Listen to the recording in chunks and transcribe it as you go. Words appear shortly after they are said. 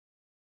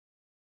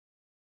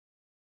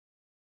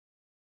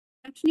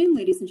Afternoon,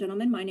 ladies and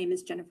gentlemen. My name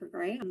is Jennifer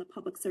Gray. I'm the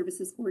Public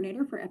Services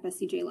Coordinator for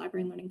FSCJ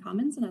Library and Learning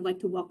Commons, and I'd like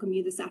to welcome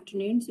you this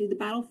afternoon to the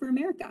Battle for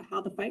America,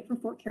 how the fight for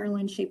Fort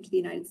Caroline shaped the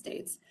United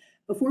States.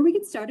 Before we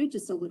get started,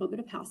 just a little bit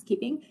of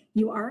housekeeping.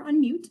 You are on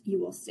mute. You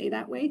will stay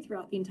that way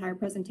throughout the entire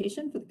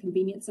presentation for the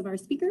convenience of our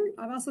speaker.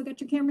 I've also got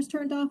your cameras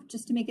turned off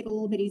just to make it a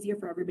little bit easier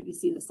for everybody to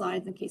see the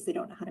slides in case they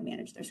don't know how to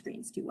manage their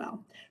screens too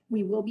well.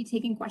 We will be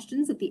taking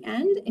questions at the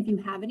end. If you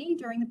have any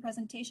during the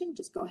presentation,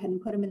 just go ahead and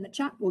put them in the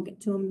chat. We'll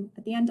get to them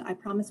at the end. I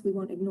promise we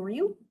won't ignore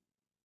you.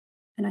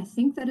 And I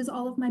think that is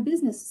all of my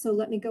business. So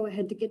let me go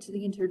ahead to get to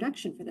the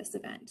introduction for this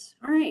event.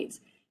 All right.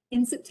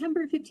 In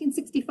September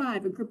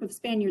 1565, a group of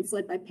Spaniards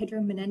led by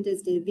Pedro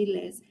Menendez de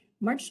Viles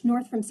marched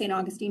north from St.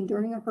 Augustine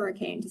during a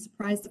hurricane to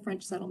surprise the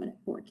French settlement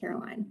at Fort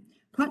Caroline.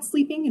 Caught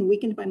sleeping and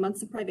weakened by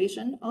months of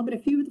privation, all but a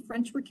few of the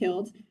French were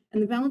killed,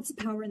 and the balance of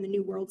power in the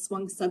New World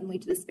swung suddenly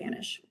to the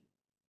Spanish.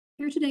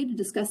 Here today to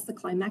discuss the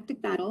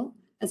climactic battle,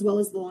 as well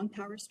as the long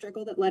power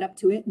struggle that led up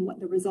to it and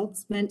what the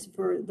results meant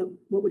for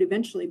what would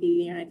eventually be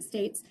the United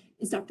States,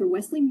 is Dr.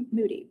 Wesley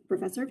Moody,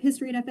 Professor of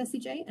History at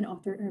FSCJ and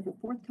author of a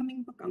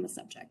forthcoming book on the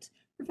subject.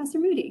 Professor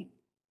Moody.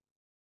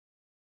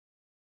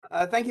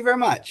 Thank you very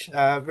much.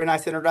 Very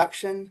nice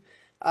introduction.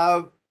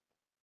 I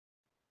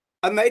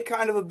made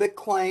kind of a big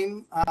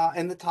claim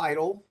in the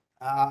title,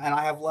 and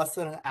I have less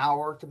than an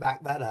hour to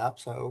back that up,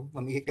 so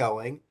let me get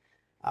going.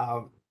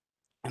 And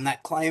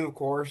that claim, of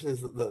course,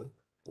 is that the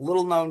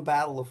little-known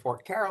Battle of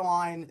Fort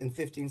Caroline in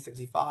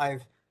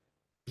 1565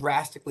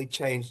 drastically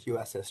changed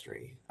U.S.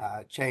 history,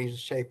 changed the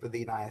shape of the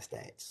United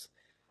States.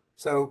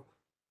 So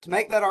to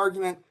make that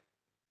argument,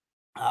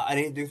 I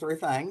need to do three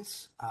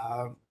things.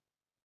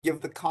 Give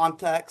the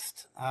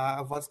context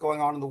of what's going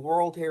on in the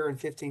world here in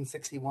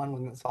 1561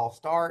 when this all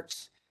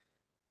starts.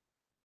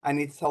 I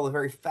need to tell a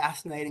very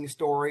fascinating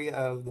story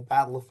of the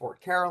Battle of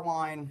Fort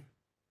Caroline,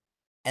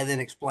 and then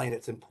explain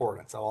its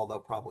importance, although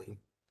probably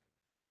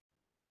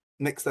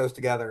mix those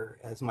together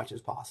as much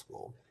as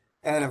possible.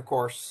 And then, of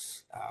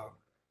course,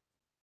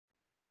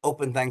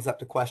 open things up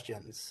to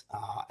questions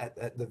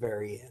at the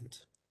very end.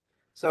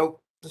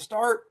 So to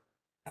start,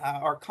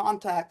 our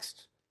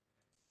context,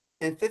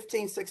 in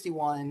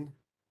 1561,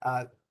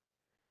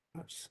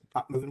 oops,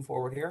 not moving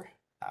forward here.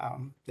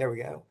 There we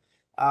go.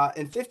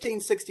 In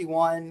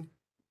 1561,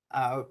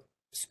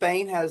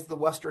 Spain has the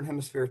Western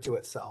Hemisphere to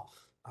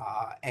itself,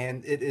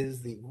 and it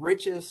is the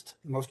richest,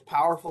 most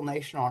powerful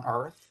nation on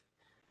Earth,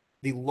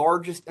 the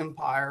largest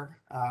empire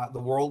the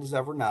world has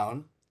ever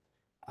known,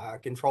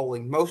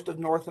 controlling most of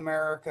North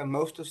America,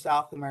 most of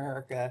South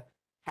America,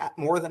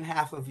 more than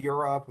half of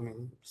Europe. I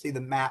mean, see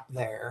the map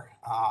there,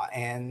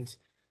 and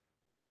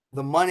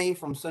the money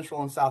from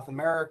Central and South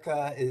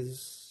America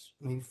is,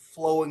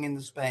 flowing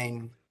into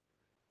Spain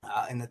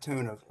in the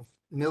tune of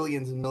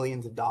millions and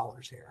millions of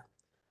dollars here.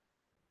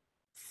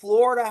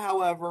 Florida,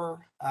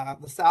 however,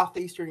 the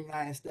southeastern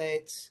United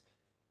States,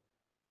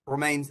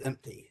 remains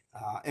empty,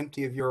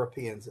 empty of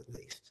Europeans at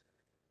least.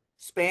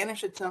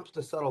 Spanish attempts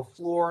to settle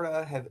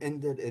Florida have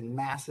ended in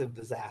massive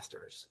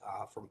disasters,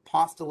 from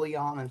Ponce de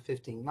Leon in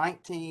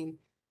 1519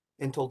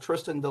 until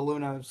Tristan da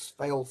Luna's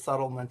failed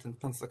settlement in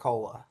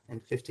Pensacola in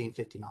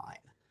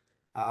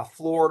 1559.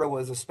 Florida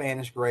was a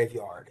Spanish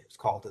graveyard, it was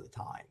called at the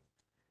time.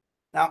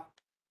 Now,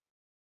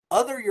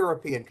 other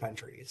European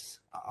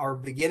countries are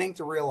beginning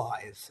to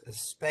realize as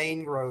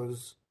Spain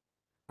grows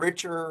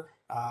richer,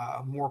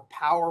 more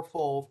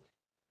powerful,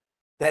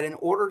 that in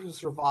order to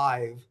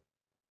survive,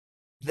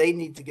 they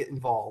need to get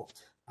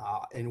involved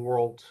in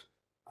world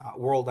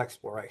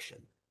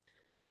exploration.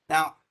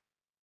 Now,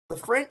 the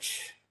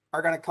French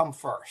are going to come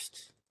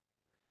first,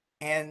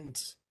 and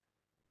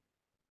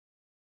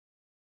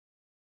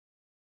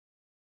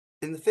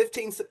in the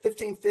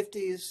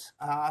 1550s,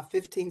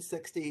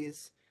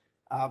 1560s,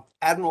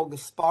 Admiral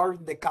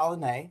Gaspard de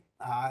Coligny,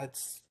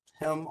 it's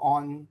him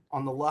on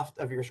the left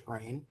of your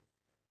screen.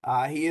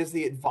 He is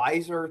the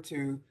advisor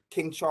to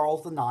King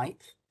Charles IX,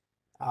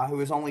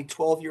 who is only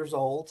 12 years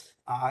old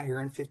here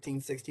in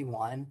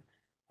 1561.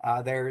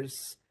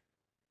 There's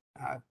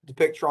the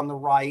picture on the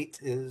right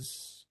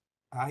is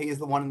he is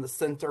the one in the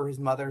center. His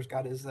mother's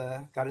got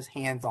his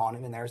hands on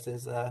him, and there's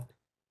his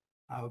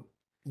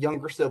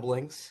younger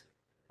siblings.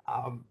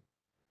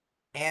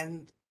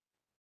 And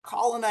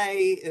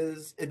Coligny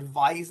is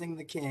advising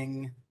the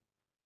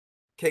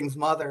king's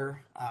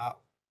mother,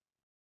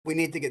 we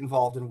need to get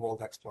involved in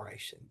world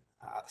exploration.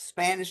 The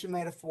Spanish have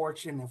made a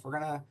fortune. If we're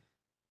going to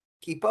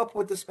keep up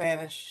with the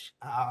Spanish,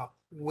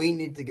 we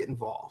need to get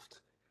involved.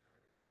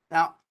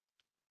 Now,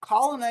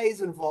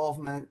 Coligny's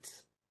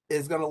involvement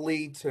is going to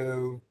lead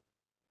to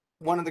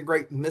one of the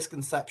great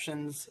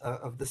misconceptions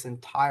of this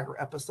entire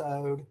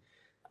episode.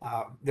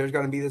 There's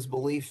going to be this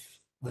belief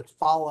that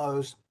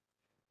follows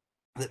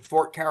that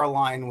Fort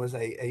Caroline was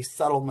a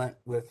settlement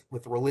with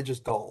religious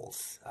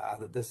goals,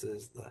 that this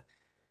is the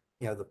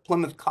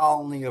Plymouth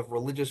colony of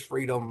religious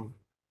freedom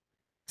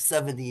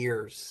 70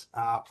 years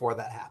before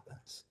that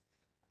happens.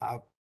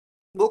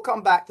 We'll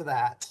come back to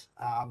that,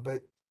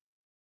 but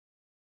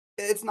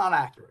it's not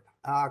accurate.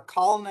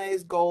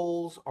 Coligny's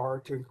goals are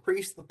to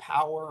increase the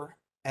power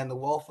and the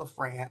wealth of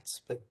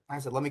France. But like I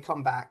said, let me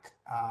come back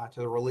to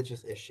the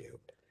religious issue.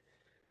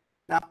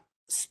 Now,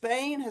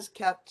 Spain has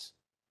kept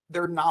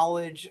their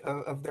knowledge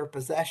of their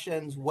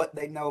possessions, what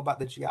they know about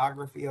the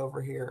geography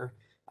over here,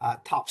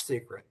 top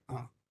secret.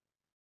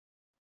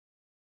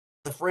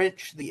 The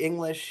French, the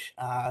English,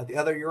 the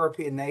other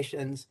European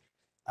nations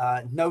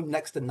know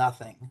next to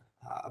nothing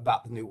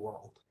about the New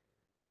World.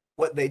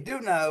 What they do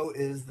know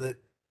is that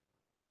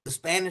the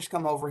Spanish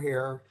come over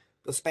here,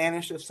 the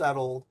Spanish have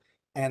settled,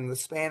 and the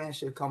Spanish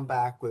have come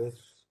back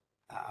with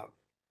uh,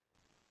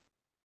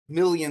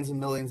 millions and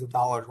millions of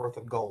dollars worth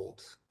of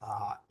gold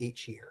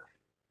each year.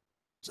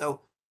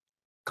 So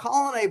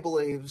Colonnade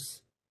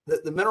believes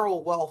that the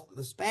mineral wealth that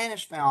the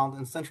Spanish found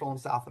in Central and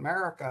South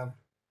America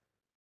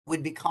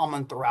would be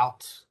common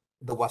throughout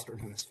the Western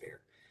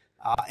Hemisphere.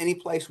 Any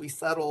place we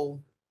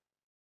settle,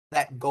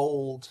 that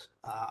gold,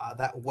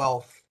 that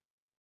wealth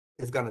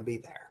is going to be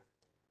there.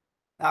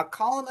 Now,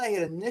 Colonnade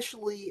had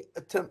initially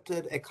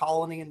attempted a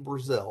colony in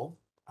Brazil.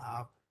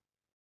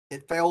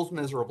 It fails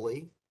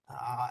miserably,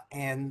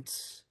 and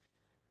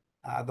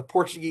the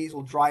Portuguese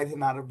will drive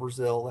him out of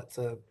Brazil.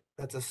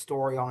 That's a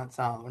story on its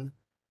own.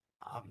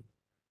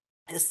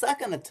 His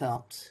second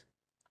attempt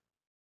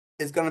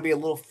is going to be a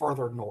little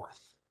further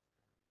north,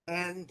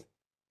 and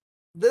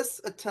this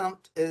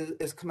attempt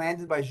is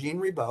commanded by Jean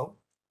Ribault.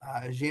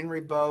 Jean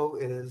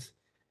Ribault is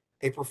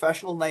a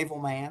professional naval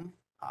man,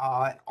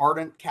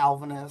 ardent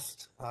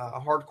Calvinist, a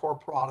hardcore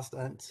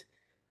Protestant,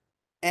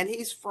 and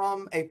he's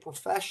from a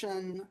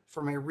profession,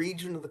 from a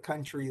region of the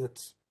country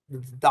that's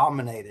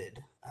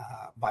dominated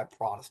by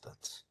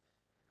Protestants.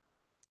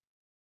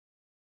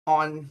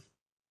 On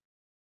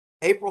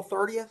April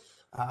 30th,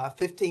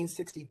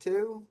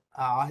 1562,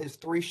 his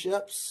three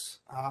ships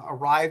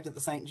arrived at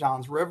the St.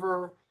 Johns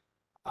River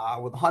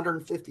with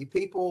 150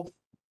 people.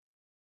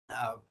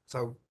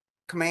 So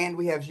command,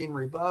 we have Jean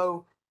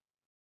Ribault.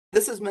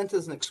 This is meant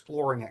as an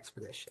exploring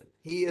expedition.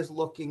 He is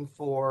looking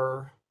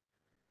for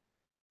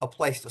a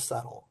place to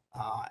settle,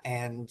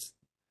 and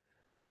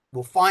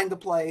we'll find the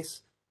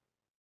place.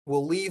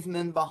 We'll leave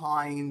men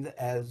behind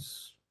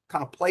as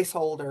kind of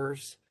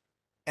placeholders,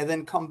 and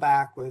then come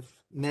back with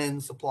men,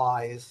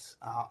 supplies,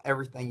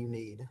 everything you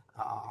need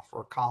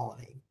for a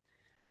colony.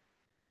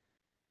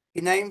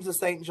 He names the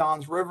St.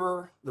 Johns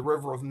River the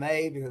River of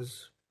May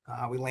because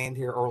we land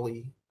here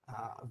early,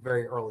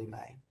 very early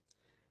May.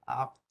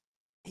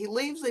 He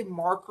leaves a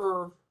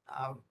marker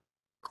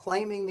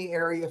claiming the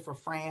area for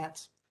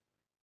France,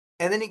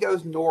 and then he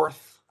goes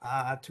north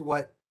to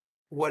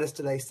what is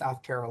today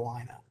South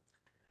Carolina.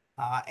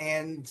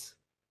 And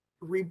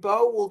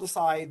Ribault will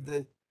decide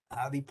that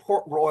the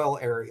Port Royal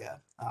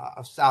area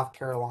of South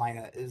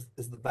Carolina is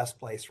the best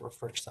place for a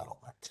French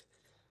settlement.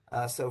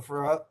 So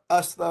for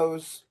us,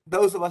 those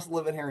of us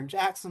living here in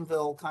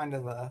Jacksonville, kind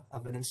of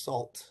an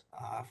insult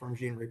from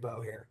Jean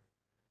Ribault here.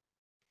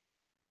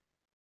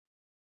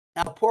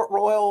 Now, Port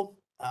Royal,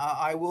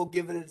 I will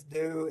give it its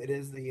due. It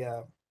is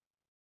the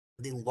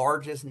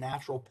largest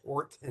natural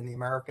port in the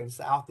American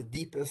South, the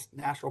deepest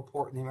natural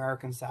port in the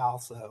American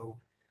South. So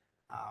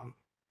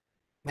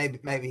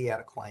maybe he had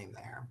a claim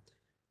there.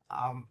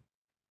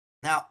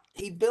 Now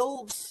he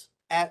builds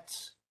a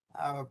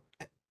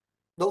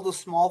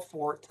small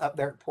fort up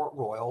there at Port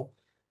Royal.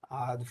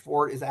 The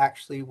fort is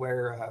actually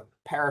where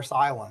Parris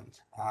Island,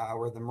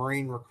 where the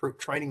Marine recruit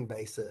training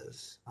base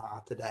is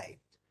today.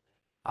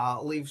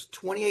 Leaves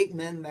 28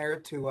 men there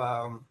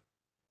to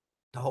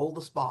hold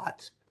the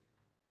spot,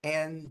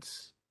 and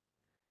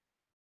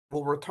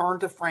will return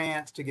to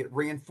France to get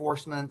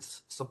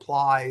reinforcements,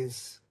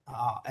 supplies,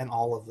 and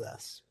all of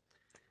this.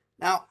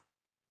 Now,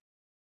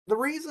 the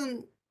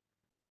reason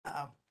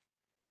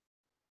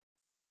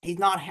he's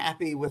not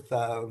happy with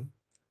the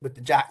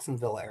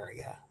Jacksonville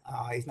area,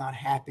 he's not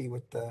happy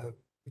with the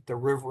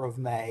River of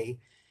May,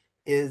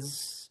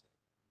 is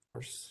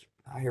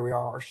here we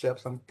are, our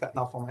ships. I'm cutting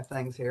off all my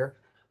things here.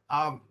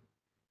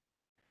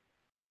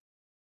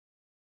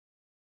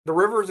 The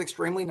river is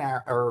extremely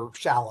narrow or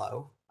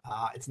shallow.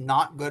 It's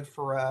not good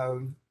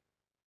for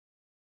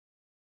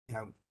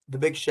the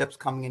big ships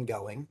coming and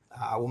going.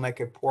 Will make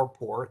a poor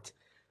port.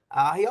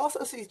 He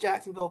also sees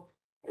Jacksonville.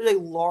 There's a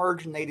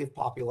large native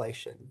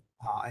population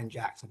in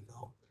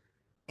Jacksonville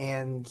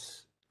and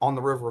on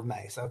the River of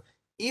May. So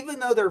even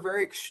though they're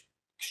very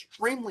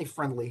extremely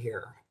friendly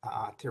here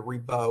to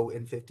Ribault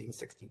in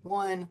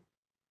 1561,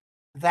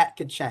 that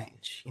could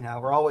change.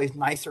 We're always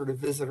nicer to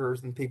visitors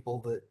than people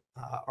that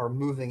are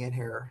moving in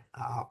here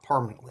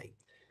permanently.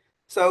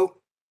 So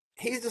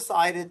he's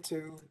decided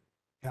to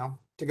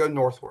go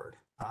northward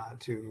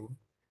to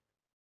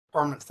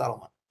permanent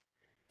settlement.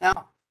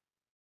 Now,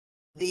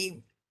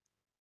 the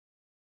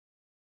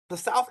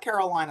South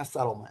Carolina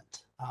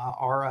settlement,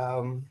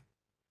 our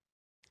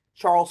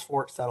Charles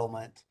Fort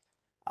settlement,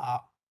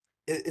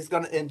 is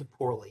going to end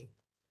poorly.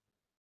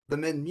 The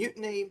men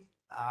mutiny.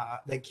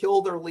 They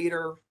kill their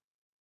leader.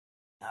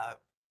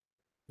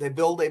 They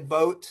build a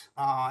boat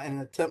in an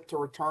attempt to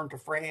return to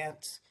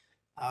France.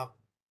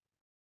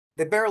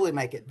 They barely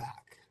make it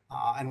back.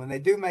 And when they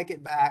do make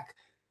it back,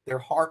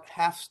 They're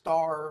half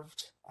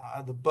starved.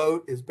 The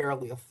boat is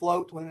barely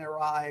afloat when it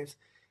arrives,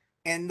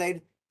 and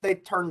they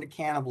turn to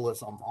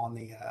cannibalism on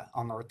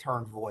the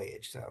return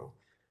voyage. So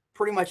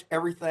pretty much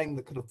everything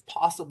that could have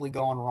possibly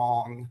gone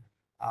wrong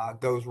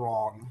goes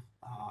wrong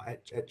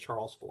at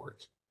Charles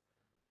Fort.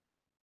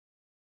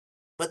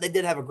 But they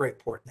did have a great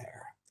port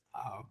there.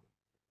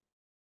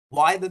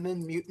 Why the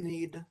men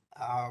mutinied?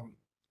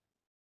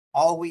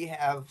 All we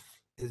have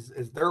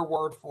is their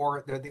word for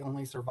it. They're the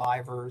only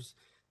survivors.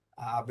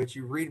 But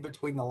you read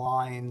between the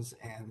lines,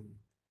 and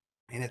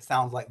it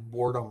sounds like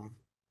boredom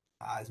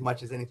as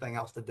much as anything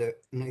else to do.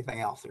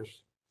 Anything else?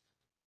 There's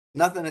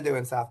nothing to do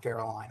in South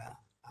Carolina.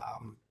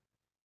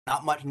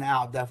 Not much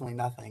now. Definitely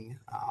nothing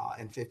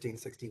in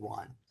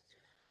 1561.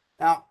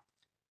 Now,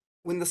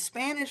 when the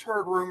Spanish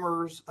heard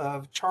rumors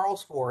of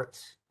Charles Fort,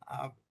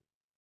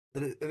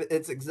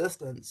 its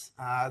existence,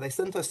 they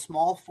sent a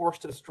small force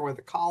to destroy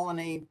the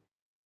colony.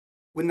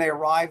 When they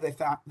arrive,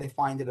 they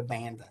find it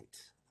abandoned.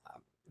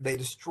 They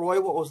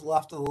destroy what was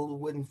left of the little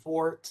wooden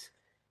fort,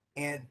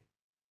 and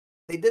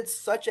they did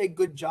such a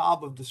good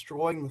job of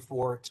destroying the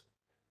fort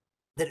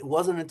that it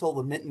wasn't until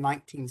the mid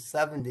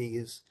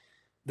 1970s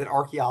that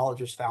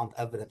archaeologists found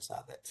evidence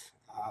of it,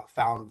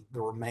 found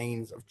the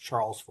remains of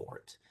Charles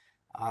Fort.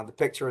 The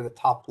picture in the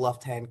top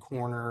left-hand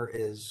corner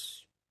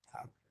is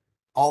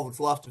all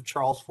that's left of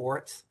Charles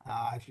Fort.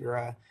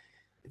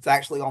 It's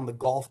actually on the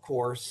golf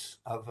course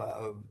at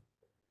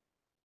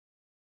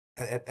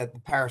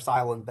the Paris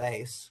Island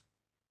base.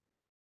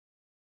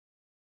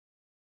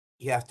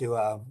 You have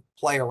to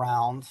play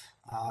around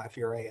if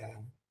you're a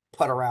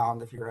putt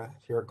around if you're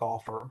a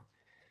golfer.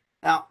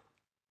 Now,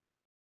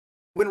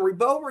 when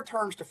Ribault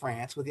returns to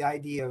France with the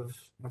idea of,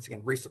 once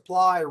again,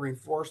 resupply,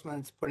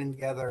 reinforcements, putting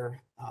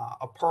together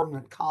a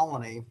permanent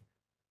colony,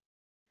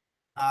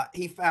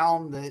 he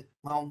found that,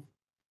 well,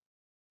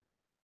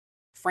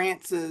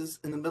 France is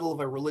in the middle of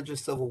a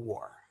religious civil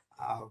war.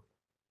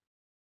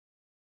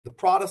 The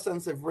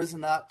Protestants have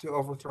risen up to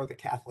overthrow the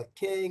Catholic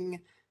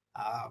king,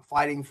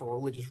 fighting for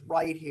religious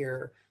right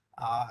here.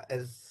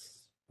 As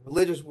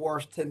religious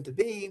wars tend to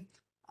be,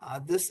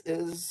 this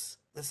is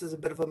a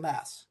bit of a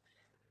mess.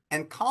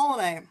 And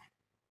Colonna,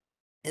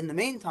 in the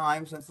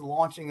meantime, since the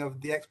launching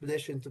of the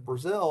expedition to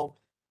Brazil,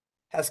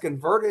 has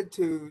converted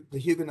to the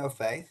Huguenot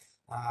faith,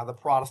 the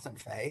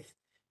Protestant faith,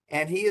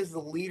 and he is the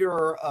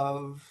leader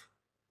of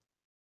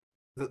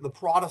the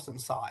Protestant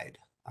side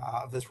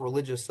of this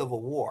religious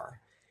civil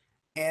war.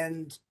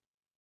 And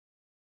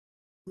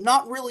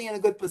not really in a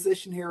good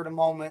position here at a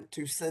moment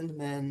to send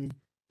men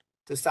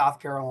to South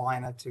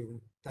Carolina to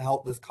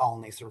help this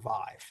colony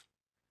survive.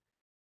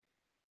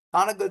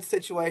 Not a good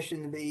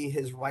situation to be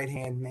his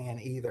right-hand man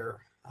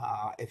either,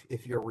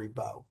 if you're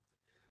Ribault.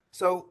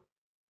 So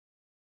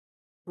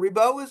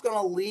Ribault is going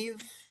to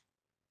leave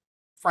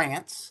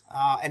France,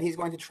 and he's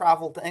going to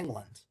travel to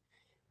England.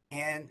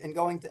 And in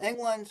going to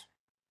England,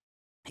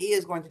 he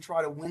is going to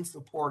try to win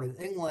support in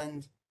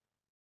England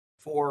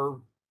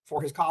for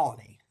his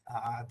colony,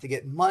 to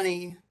get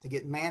money, to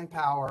get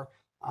manpower,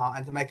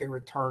 and to make a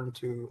return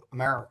to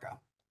America,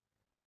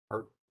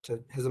 or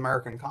to his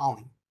American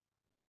colony.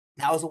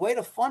 Now, as a way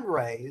to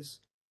fundraise,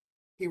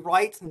 he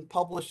writes and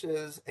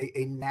publishes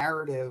a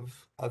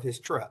narrative of his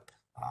trip.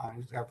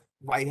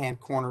 Right-hand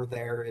corner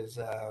there is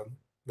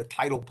the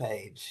title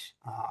page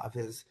of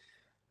his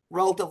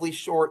relatively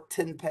short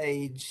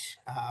 10-page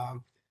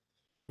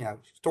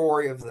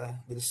story of the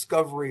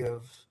discovery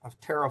of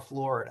Terra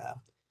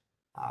Florida.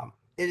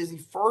 It is the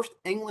first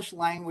English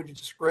language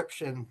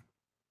description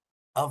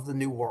of the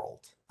New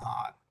World.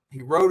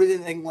 He wrote it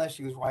in English.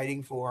 He was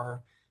writing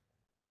for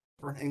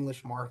an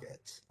English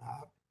market.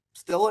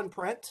 Still in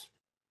print.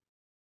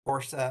 Of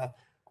course,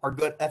 our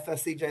good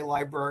FSCJ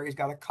library's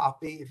got a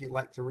copy if you'd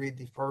like to read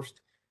the first,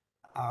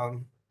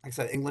 like I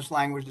said, English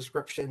language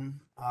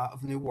description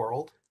of the New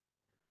World.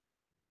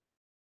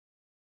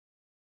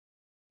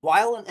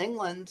 While in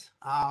England,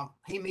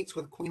 he meets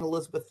with Queen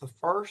Elizabeth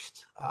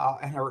I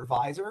and her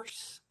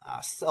advisors,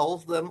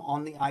 sells them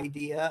on the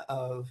idea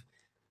of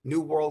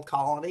New World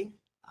colony,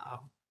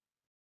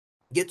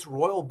 gets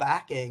royal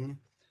backing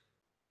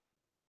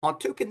on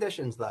two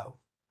conditions, though.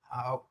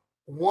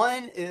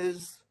 One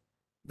is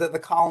that the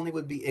colony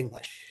would be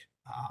English,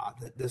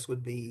 that this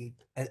would be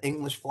an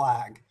English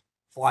flag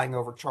flying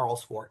over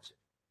Charles Fort.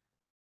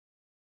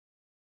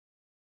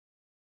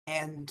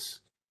 And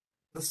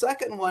the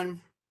second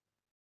one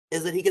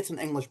is that he gets an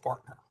English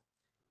partner.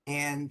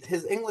 And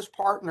his English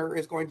partner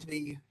is going to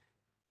be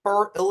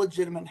her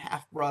illegitimate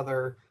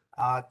half-brother,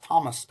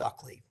 Thomas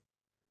Stuckley.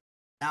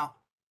 Now,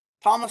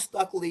 Thomas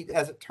Stuckley,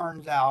 as it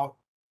turns out,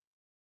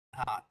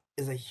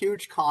 is a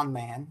huge con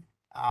man,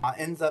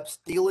 ends up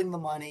stealing the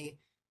money,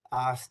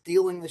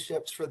 stealing the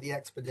ships for the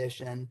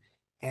expedition,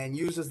 and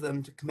uses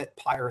them to commit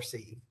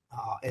piracy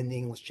in the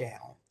English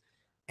Channel.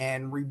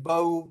 And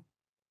Ribault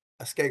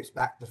escapes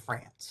back to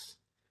France.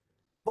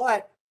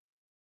 But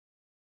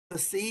the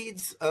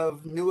seeds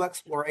of new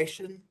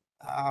exploration,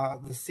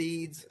 the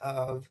seeds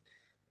of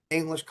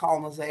English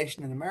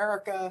colonization in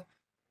America,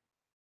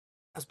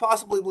 has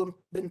possibly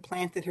been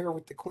planted here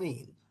with the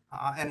Queen.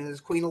 and it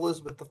is Queen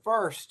Elizabeth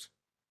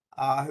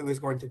I, who is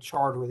going to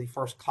charter the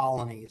first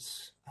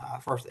colonies,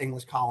 first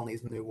English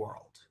colonies in the New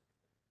World.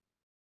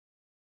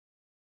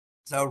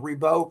 So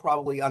Ribault,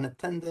 probably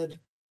unattended,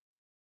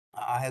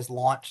 has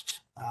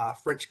launched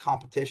French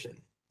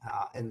competition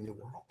in the New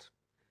World.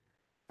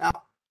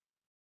 Now,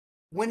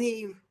 when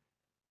he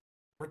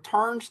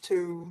returns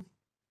to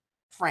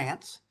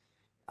France,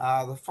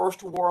 the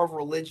First War of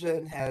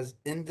Religion has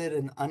ended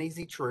an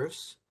uneasy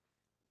truce.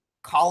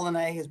 Colonel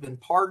has been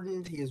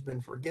pardoned, he has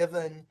been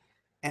forgiven,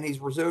 and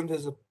he's resumed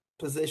his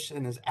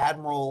position as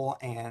admiral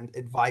and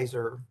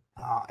advisor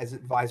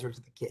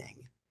to the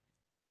king.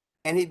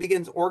 And he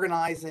begins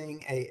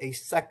organizing a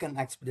second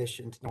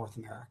expedition to North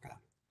America.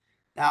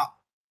 Now,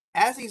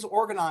 as he's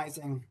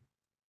organizing,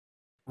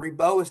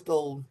 Ribault is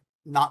still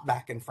not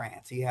back in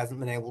France. He hasn't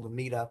been able to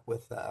meet up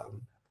with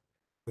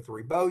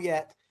Ribault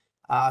yet.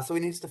 So he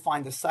needs to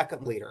find a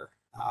second leader,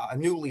 a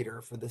new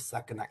leader for this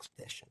second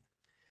expedition.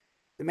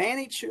 The man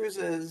he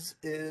chooses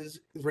is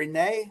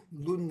René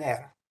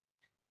Lunaire,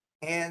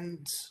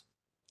 and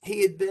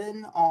he had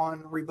been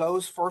on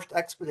Ribault's first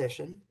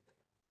expedition.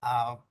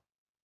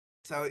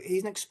 So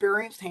he's an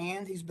experienced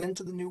hand. He's been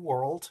to the New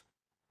World,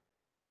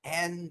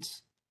 and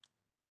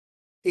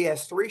he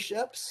has 3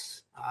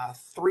 ships,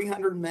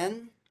 300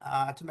 men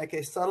to make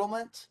a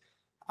settlement,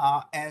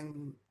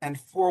 and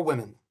 4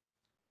 women.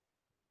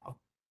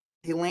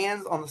 He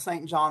lands on the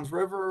St. Johns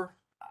River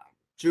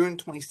June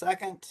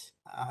 22nd,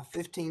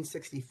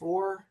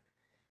 1564.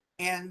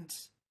 And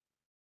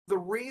the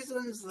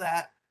reasons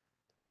that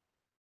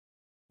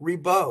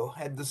Ribault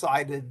had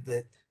decided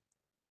that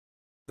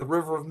the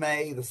River of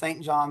May, the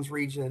St. Johns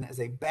region, is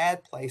a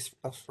bad place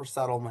for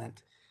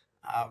settlement,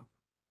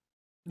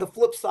 the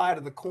flip side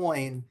of the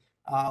coin,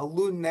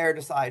 Lunaire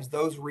decides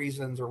those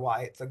reasons are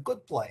why it's a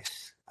good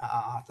place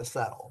to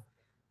settle.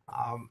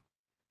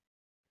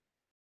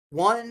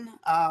 Well,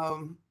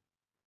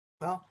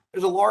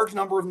 there's a large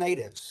number of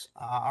natives.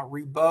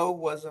 Ribault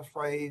was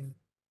afraid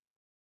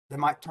they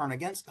might turn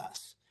against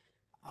us.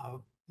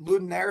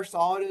 Lunaire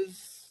saw it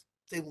as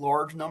a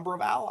large number of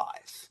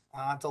allies.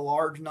 It's a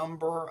large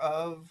number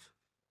of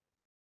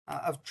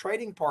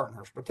trading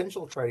partners,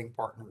 potential trading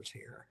partners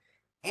here.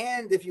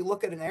 And if you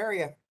look at an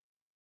area,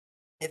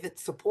 if it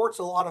supports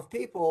a lot of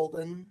people,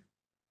 then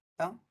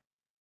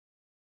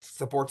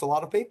supports a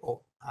lot of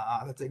people.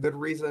 That's a good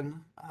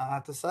reason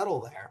to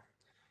settle there.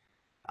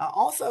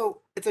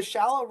 Also, it's a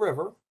shallow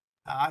river.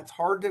 It's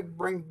hard to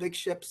bring big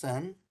ships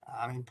in.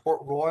 I mean,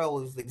 Port Royal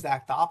is the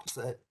exact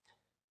opposite.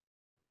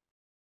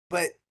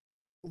 But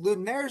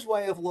Lunaire's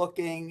way of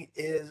looking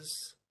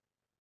is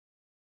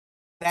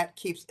that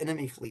keeps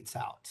enemy fleets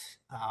out.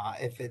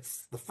 If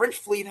it's the French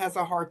fleet has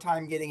a hard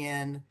time getting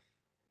in,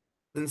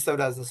 then so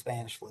does the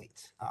Spanish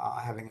fleet,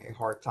 having a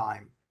hard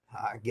time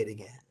getting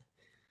in.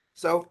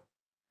 So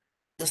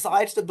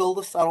decides to build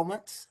a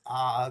settlement.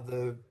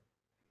 The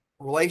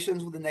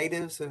relations with the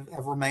natives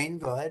have remained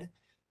good.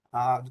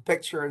 The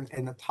picture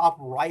in the top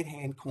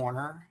right-hand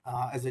corner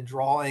is a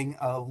drawing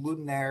of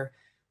Lunaire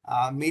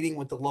meeting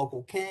with the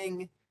local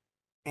king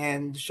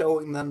and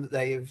showing them that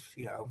they've,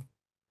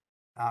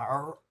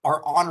 are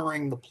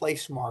honoring the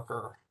place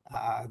marker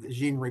that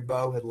Jean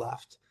Ribault had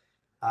left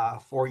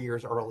 4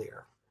 years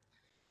earlier.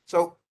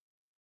 So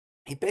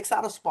he picks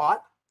out a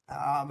spot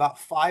about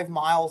 5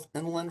 miles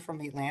inland from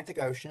the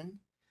Atlantic Ocean.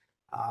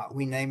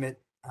 We name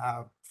it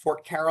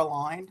Fort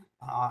Caroline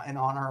in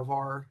honor of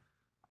our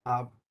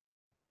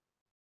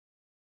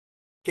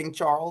King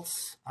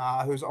Charles,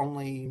 who's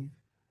only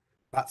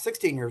about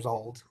 16 years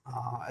old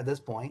at this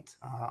point,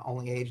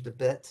 only aged a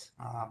bit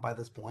by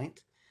this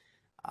point.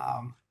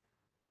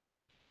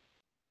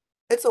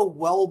 It's a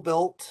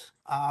well-built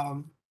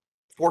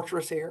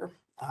fortress here.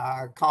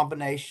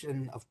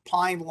 Combination of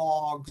pine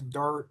logs,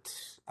 dirt,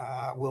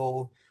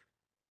 will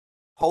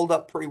hold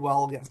up pretty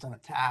well against an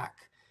attack.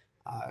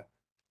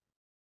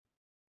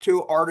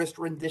 2 artist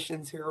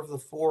renditions here of the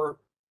fort,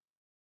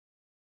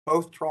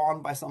 both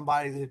drawn by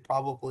somebody that had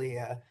probably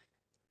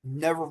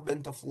never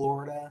been to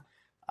Florida.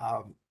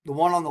 The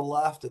one on the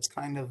left, it's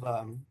kind of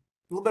a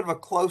little bit of a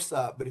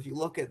close-up, but if you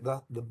look at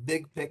the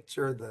big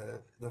picture,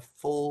 the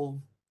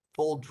full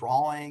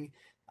drawing,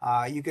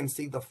 you can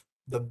see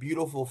the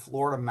beautiful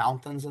Florida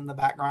mountains in the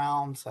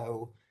background.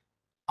 So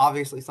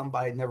obviously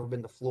somebody had never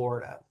been to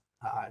Florida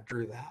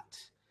drew that.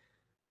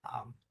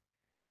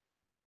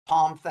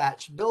 Palm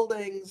thatched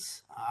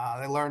buildings.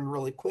 They learned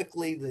really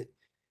quickly that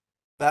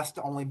best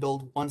to only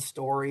build 1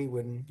 story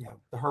when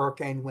the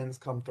hurricane winds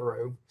come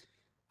through.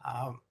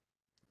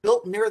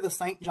 Built near the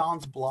St.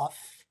 John's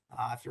Bluff.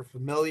 If you're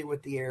familiar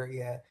with the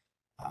area,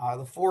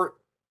 the fort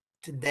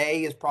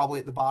today is probably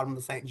at the bottom of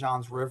the St.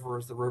 John's River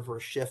as the river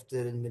has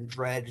shifted and been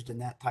dredged and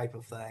that type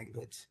of thing.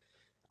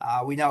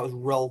 But we know it was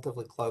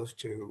relatively close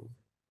to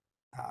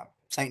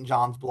St.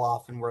 John's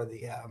Bluff and where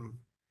the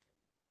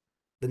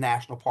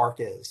national park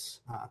is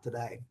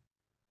today.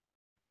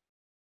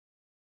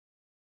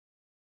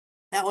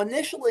 Now,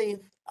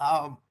 initially,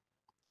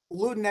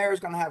 Lunaire is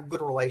going to have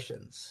good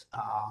relations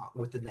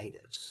with the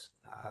natives.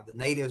 The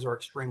natives are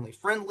extremely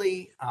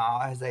friendly,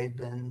 as they've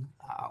been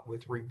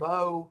with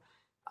Ribot,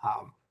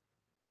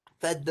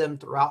 fed them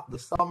throughout the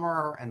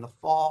summer and the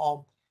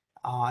fall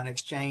in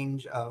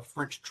exchange of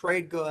French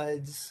trade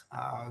goods.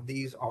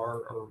 These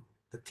are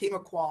the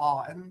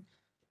Timucua, and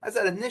as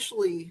I said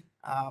initially,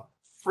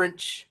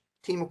 French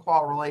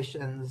Timucua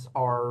relations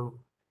are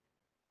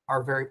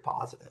very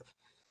positive.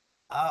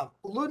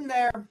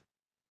 Ludinaire,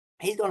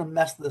 he's going to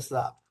mess this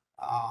up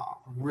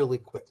really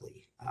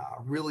quickly,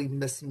 really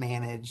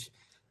mismanage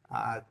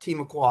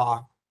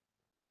Timucua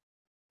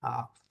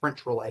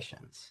French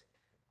relations.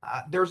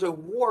 There's a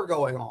war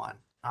going on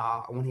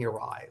when he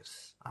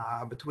arrives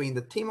between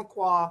the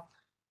Timucua,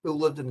 who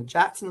lived in the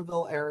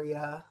Jacksonville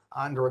area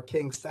under a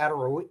king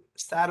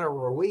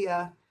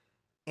Satarawia,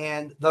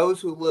 and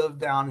those who lived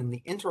down in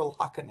the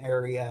Interlaken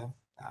area.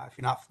 If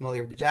you're not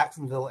familiar with the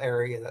Jacksonville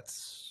area,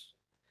 that's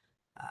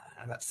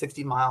about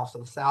 60 miles to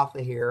the south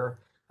of here,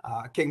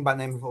 a king by the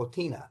name of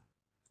Otina.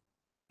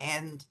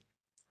 And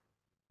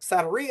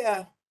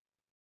Sataria,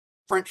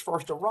 French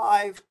first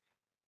arrive,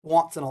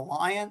 wants an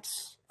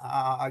alliance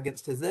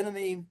against his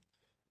enemy.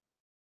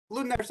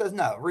 Ludinaire says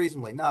no,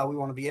 reasonably, no, we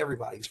want to be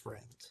everybody's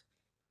friend.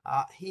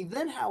 He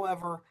then,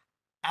 however,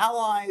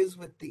 allies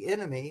with the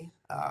enemy,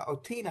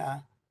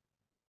 Otina,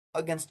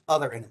 against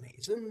other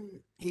enemies. And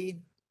he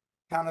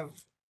kind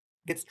of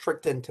gets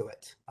tricked into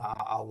it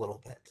a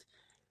little bit.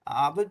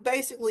 But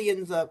basically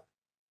ends up,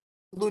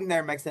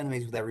 Ludinaire makes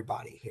enemies with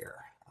everybody here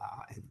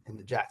in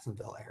the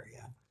Jacksonville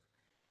area.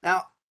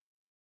 Now,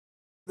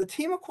 the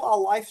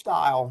Timucua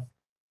lifestyle,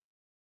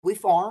 we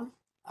farm,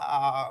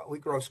 we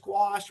grow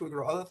squash, we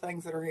grow other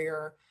things that are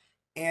here,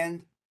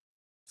 and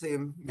see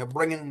them,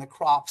 bringing in the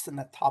crops in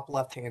that top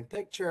left-hand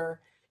picture,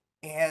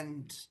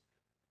 and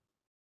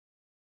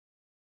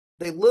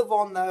they live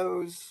on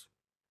those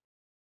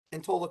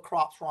until the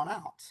crops run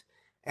out,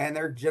 and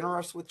they're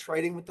generous with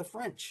trading with the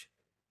French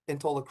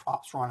until the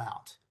crops run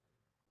out.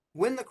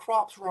 When the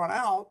crops run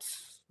out,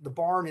 the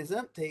barn is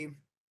empty,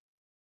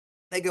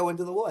 they go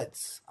into the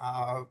woods.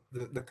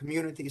 The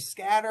communities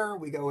scatter.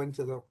 We go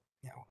into the,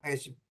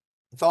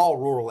 it's all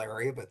rural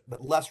area, but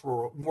less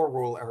rural, more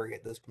rural area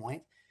at this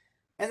point.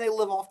 And they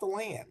live off the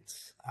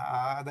lands.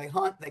 They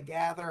hunt, they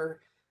gather,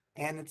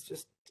 and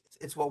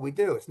it's what we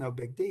do. It's no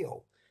big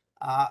deal.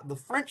 The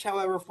French,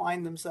 however,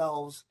 find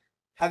themselves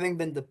having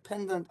been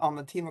dependent on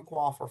the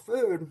Timucua for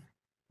food.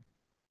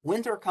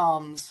 Winter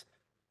comes,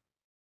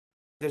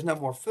 there's no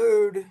more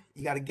food.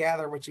 You got to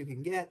gather what you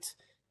can get.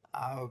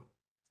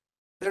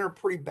 They're in a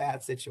pretty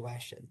bad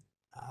situation.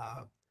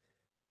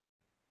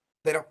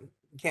 They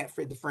can't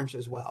feed the French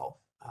as well.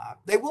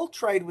 They will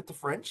trade with the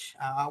French,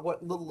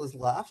 what little is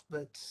left,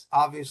 but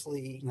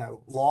obviously,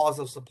 laws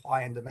of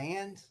supply and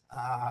demand,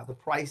 the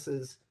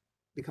prices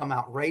become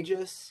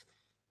outrageous.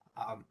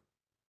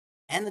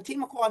 And the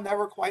Timucua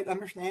never quite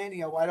understand,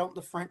 why don't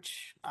the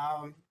French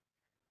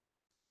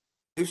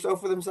do so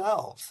for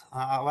themselves?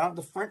 Why don't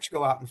the French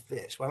go out and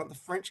fish? Why don't the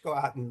French go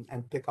out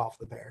and pick off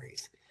the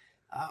berries?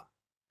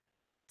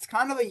 It's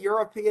kind of a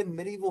European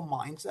medieval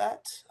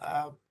mindset.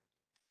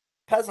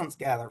 Peasants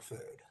gather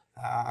food.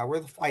 We're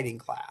the fighting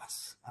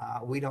class.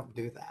 We don't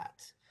do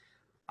that.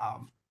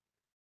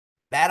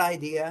 Bad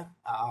idea.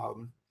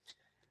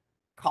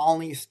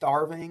 Colony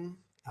starving.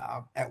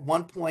 At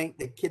one point,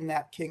 they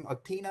kidnapped King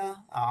Otina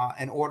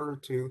in order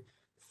to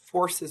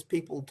force his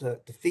people to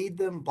feed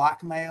them,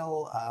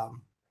 blackmail.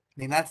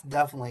 That's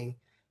definitely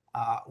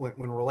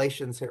when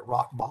relations hit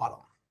rock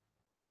bottom.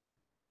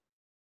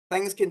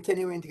 Things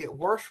continuing to get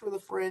worse for the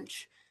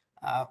French.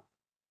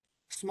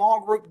 Small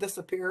group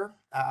disappear.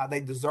 They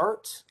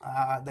desert.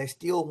 They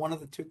steal one of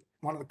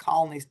the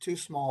colony's two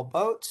small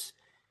boats,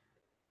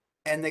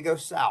 and they go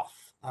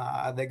south.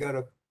 They go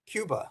to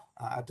Cuba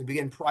to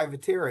begin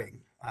privateering,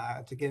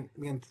 to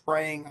begin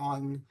preying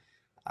on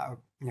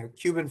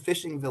Cuban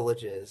fishing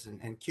villages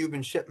and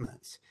Cuban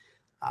shipments.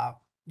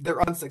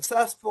 They're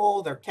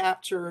unsuccessful. They're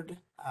captured.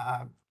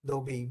 They'll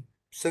be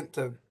sent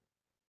to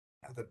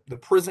the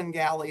prison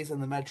galleys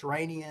in the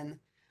Mediterranean.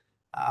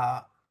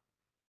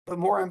 But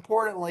more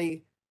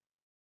importantly,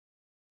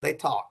 they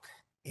talk,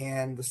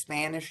 and the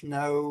Spanish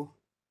know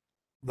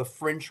the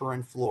French are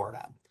in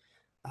Florida.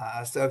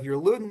 So if you're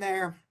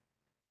Ludinaire,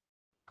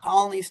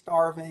 colony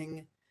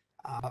starving,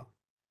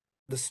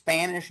 the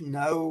Spanish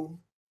know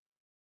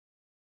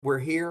we're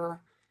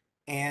here,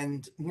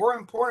 and more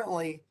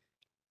importantly,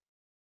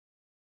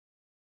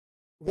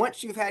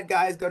 once you've had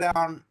guys go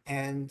down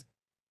and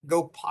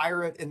go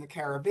pirate in the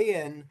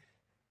Caribbean,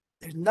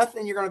 there's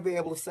nothing you're going to be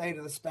able to say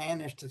to the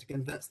Spanish to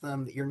convince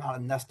them that you're not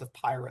a nest of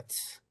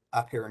pirates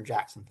up here in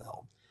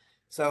Jacksonville.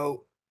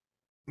 So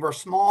we're a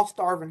small,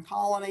 starving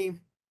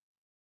colony,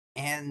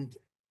 and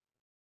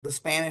the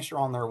Spanish are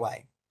on their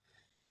way.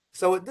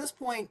 So at this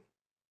point,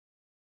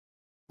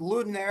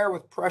 Ludinaire,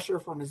 with pressure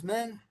from his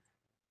men,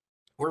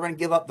 we're going to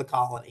give up the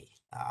colony,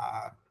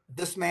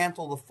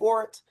 dismantle the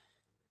fort,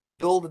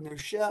 build a new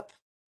ship,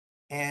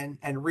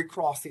 and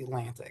recross the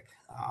Atlantic,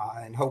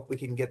 and hope we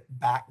can get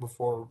back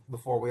before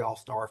we all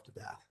starve to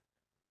death.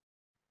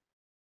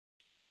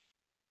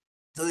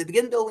 So they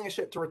begin building a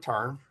ship to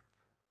return.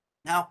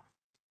 Now,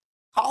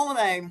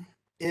 Colonnade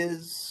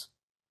is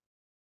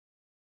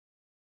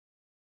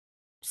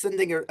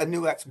sending a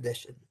new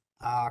expedition.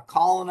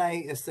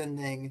 Colonnade is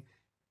sending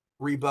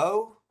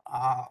Ribault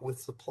with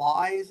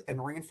supplies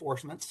and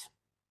reinforcements.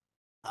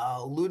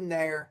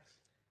 Ludinaire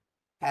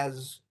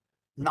has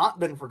not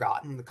been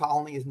forgotten. The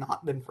colony has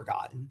not been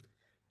forgotten.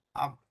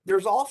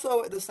 There's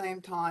also at the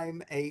same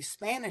time a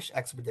Spanish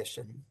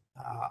expedition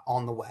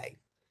on the way.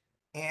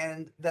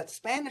 And that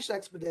Spanish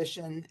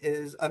expedition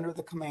is under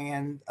the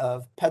command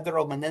of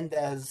Pedro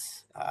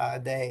Menendez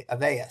de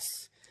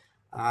Aveas.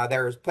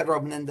 There's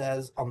Pedro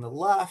Menendez on the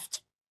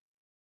left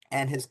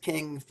and his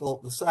king,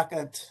 Philip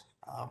II,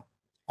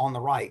 on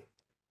the right.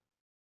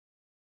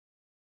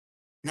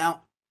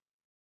 Now,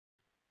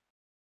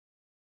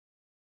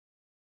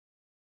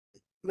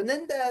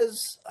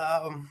 Menendez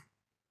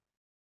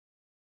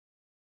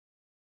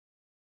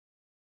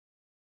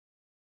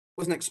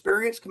was an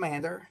experienced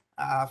commander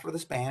for the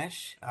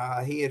Spanish.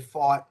 He had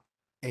fought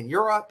in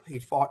Europe.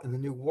 He'd fought in the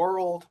New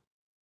World.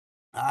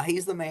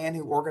 He's the man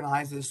who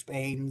organizes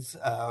Spain's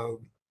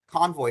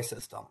convoy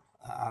system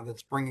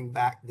that's bringing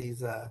back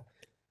these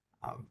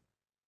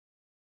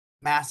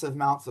massive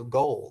amounts of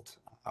gold.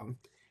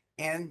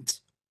 And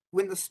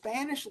when the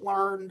Spanish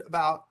learned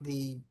about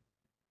the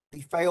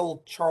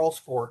failed Charles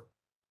Fort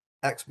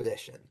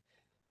expedition,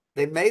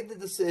 they made the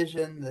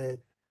decision that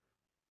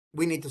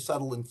we need to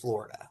settle in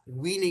Florida.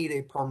 We need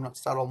a permanent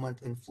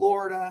settlement in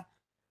Florida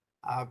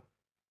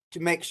to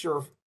make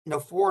sure no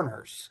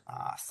foreigners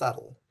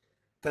settle.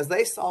 Because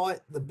they saw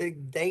it, the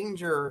big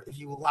danger, if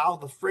you allow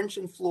the French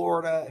in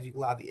Florida, if you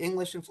allow the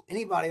English,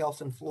 anybody else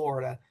in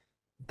Florida,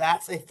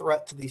 that's a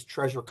threat to these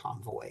treasure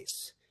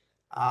convoys.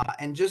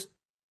 And just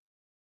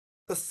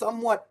to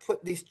somewhat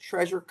put these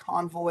treasure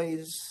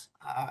convoys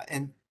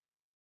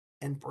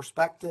in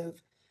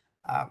perspective,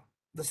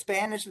 the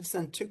Spanish would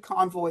send 2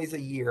 convoys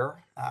a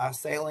year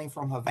sailing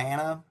from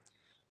Havana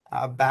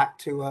back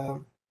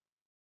to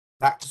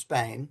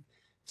Spain.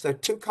 So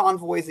 2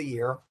 convoys a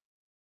year.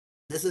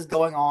 This is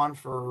going on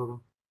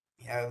for,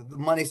 the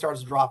money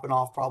starts dropping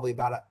off probably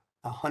about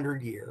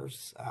 100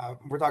 years.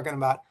 We're talking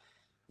about,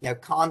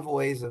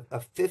 convoys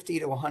of 50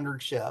 to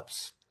 100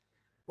 ships.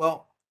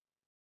 Well,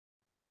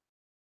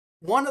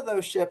 one of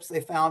those ships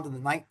they found in the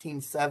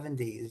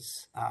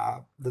 1970s,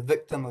 the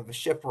victim of a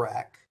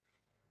shipwreck,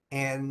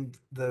 and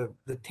the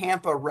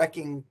Tampa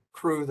wrecking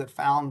crew that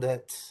found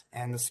it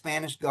and the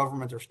Spanish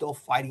government are still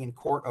fighting in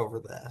court over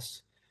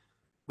this.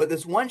 But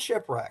this one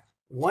shipwreck,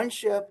 one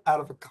ship out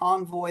of a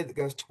convoy that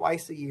goes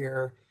twice a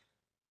year,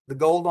 the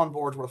gold on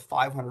board is worth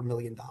 $500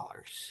 million.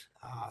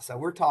 So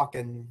we're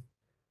talking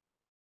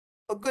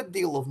a good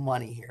deal of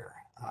money here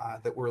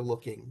that we're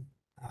looking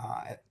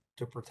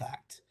to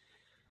protect.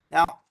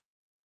 Now,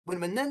 when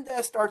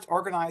Menendez starts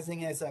organizing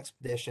his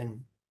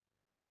expedition,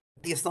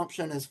 the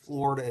assumption is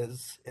Florida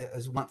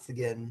is once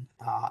again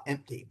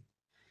empty.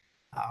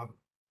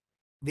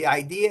 The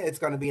idea it's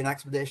going to be an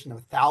expedition of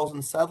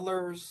 1,000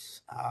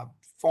 settlers,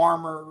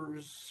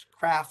 farmers,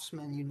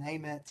 craftsmen, you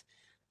name it,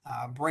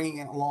 bringing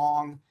it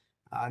along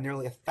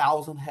nearly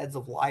 1,000 heads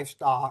of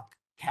livestock,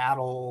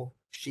 cattle,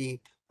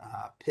 sheep,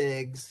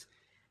 pigs.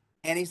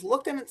 And he's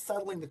looking at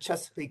settling the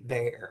Chesapeake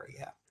Bay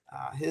area.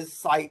 His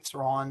sights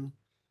are on,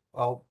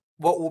 well,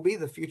 what will be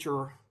the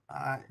future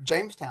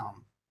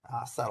Jamestown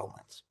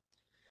settlements.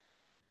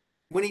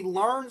 When he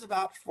learns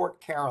about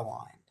Fort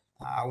Caroline,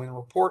 when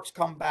reports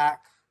come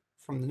back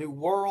from the New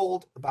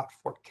World about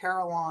Fort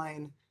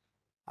Caroline,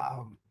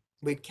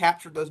 we'd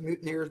captured those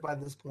mutineers by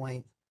this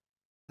point,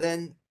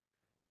 then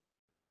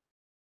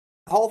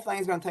the whole thing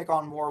is going to take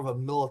on more of a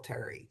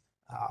military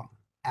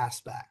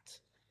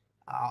aspect.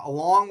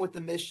 Along with the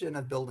mission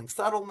of building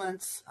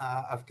settlements,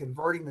 of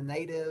converting the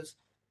natives,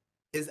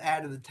 is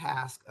added the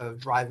task of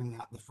driving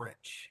out the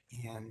French,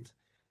 and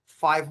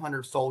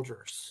 500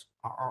 soldiers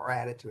are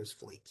added to his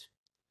fleet.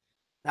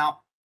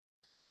 Now,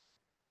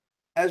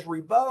 as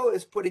Ribault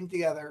is putting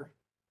together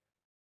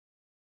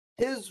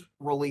his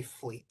relief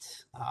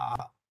fleet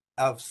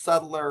of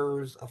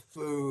settlers, of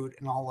food,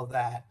 and all of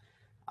that,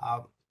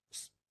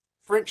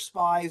 French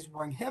spies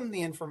bring him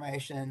the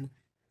information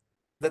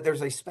that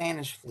there's a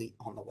Spanish fleet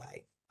on the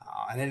way,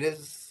 and it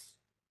is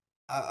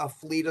a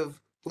fleet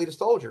of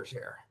soldiers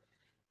here.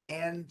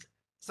 And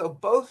so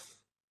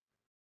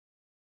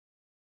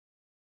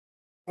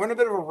we're in a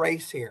bit of a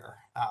race here,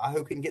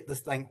 who can get this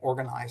thing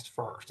organized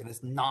first, and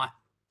it's not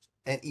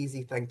an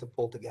easy thing to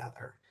pull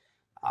together.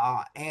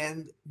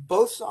 And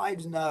both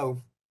sides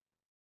know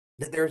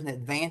that there's an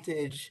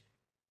advantage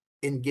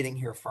in getting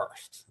here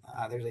first.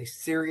 There's a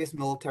serious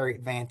military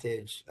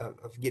advantage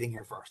of getting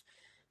here first.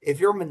 If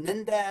you're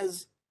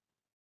Menendez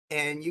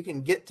and you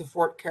can get to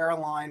Fort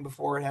Caroline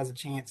before it has a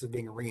chance of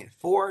being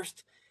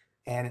reinforced,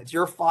 and it's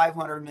your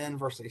 500 men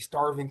versus a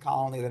starving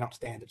colony, they don't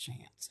stand a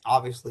chance.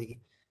 Obviously,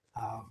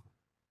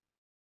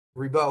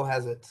 Ribault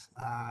has it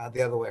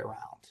the other way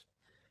around.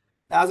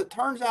 Now, as it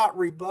turns out,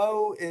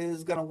 Ribault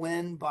is going to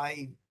win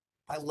by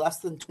less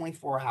than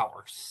 24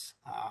 hours.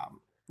 A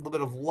little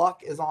bit of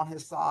luck is on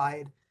his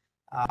side.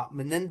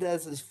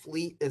 Menendez's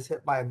fleet is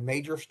hit by a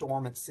major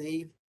storm at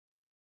sea.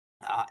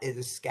 It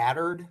is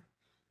scattered.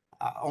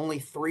 Only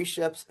 3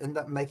 ships end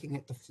up making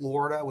it to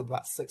Florida with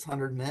about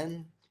 600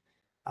 men.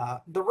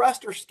 The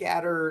rest are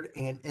scattered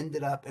and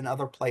ended up in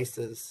other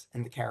places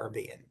in the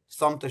Caribbean.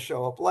 Some to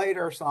show up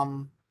later,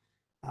 some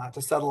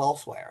to settle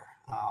elsewhere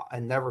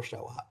and never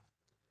show up.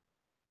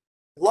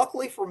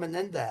 Luckily for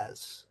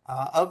Menendez,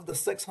 of the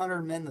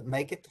 600 men that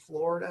make it to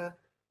Florida,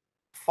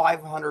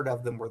 500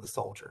 of them were the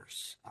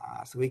soldiers.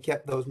 So he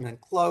kept those men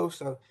close.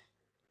 So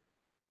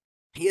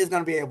he is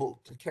going to be able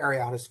to carry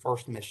out his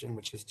first mission,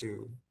 which is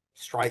to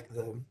strike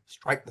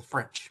the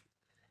French.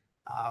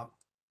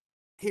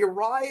 He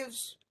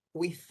arrives,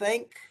 we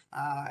think,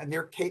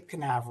 near Cape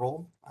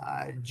Canaveral,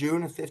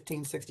 June of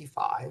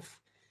 1565,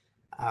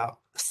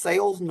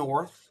 sails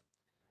north,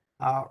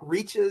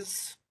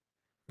 reaches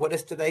what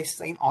is today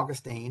St.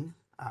 Augustine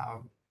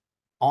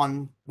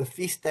on the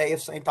feast day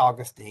of St.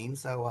 Augustine,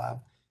 so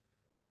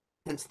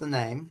hence the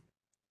name.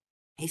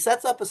 He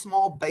sets up a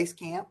small base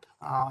camp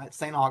at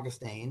St.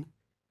 Augustine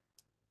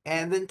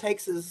and then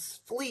takes his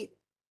fleet,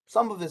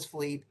 some of his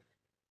fleet,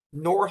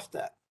 north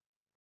to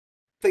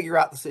figure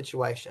out the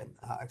situation,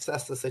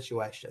 assess the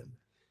situation,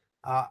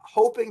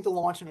 hoping to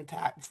launch an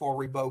attack before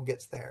Ribault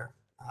gets there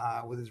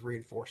with his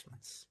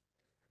reinforcements.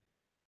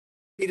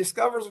 He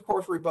discovers, of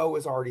course, Ribault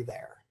is already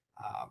there.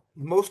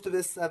 Most of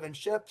his 7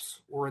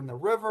 ships were in the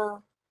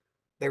river.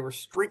 They were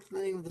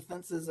strengthening the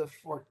defenses of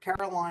Fort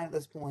Caroline at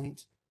this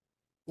point.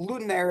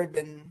 Ludinaire had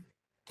been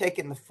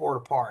taking the fort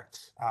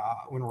apart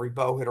when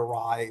Ribault had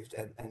arrived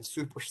and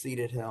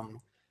superseded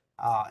him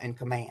in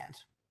command.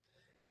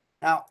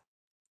 Now,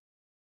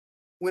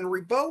 when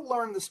Ribault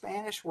learned the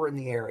Spanish were in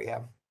the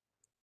area,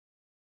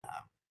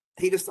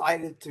 he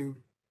decided to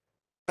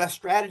best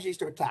strategies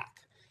to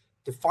attack,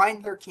 to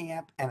find their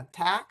camp and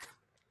attack.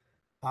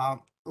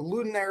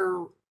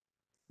 Ludinaire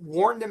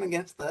warned him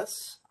against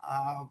this,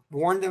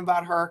 warned him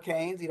about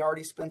hurricanes. He'd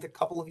already spent a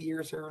couple of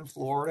years here in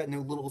Florida, knew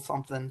a little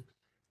something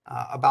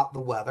about the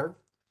weather.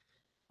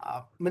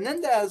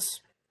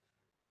 Menendez,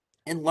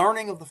 in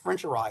learning of the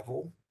French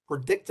arrival,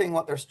 predicting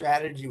what their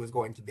strategy was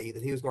going to be,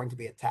 that he was going to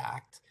be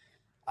attacked,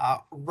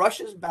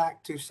 rushes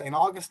back to St.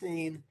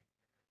 Augustine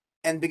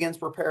and begins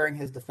preparing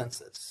his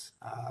defenses,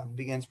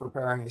 begins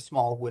preparing a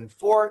small wooden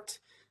fort,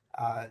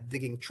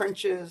 digging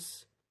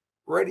trenches,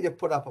 ready to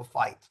put up a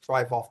fight to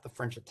drive off the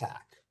French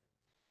attack.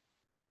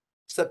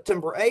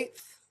 September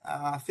 8th,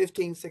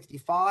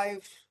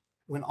 1565,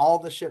 when all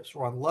the ships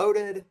were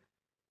unloaded,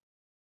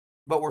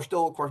 but we're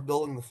still, of course,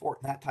 building the fort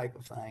and that type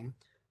of thing,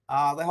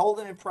 they hold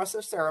an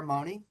impressive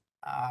ceremony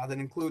that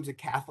includes a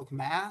Catholic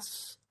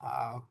Mass,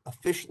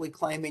 officially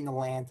claiming the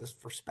land is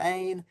for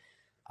Spain.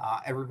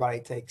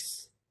 Everybody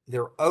takes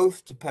their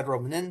oath to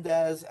Pedro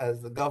Menendez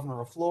as the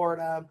governor of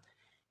Florida,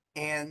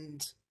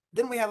 and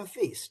then we have a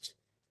feast.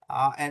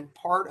 And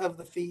part of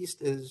the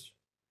feast is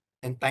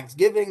in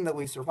Thanksgiving that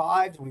we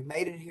survived, we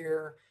made it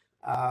here.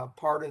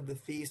 Part of the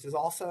feast is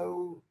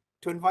also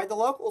to invite the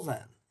locals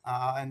in,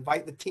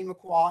 invite the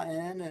Timucua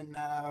in, and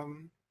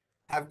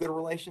have good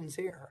relations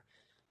here.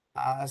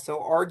 So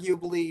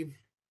arguably,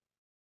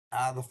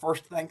 the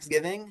first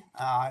Thanksgiving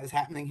is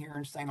happening here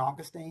in St.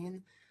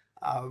 Augustine,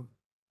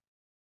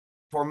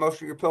 before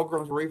most of your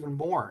pilgrims were even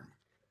born.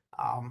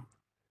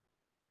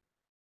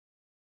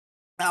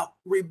 Now,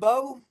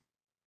 Ribault,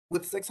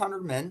 with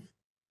 600 men,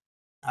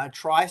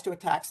 tries to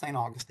attack St.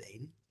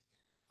 Augustine,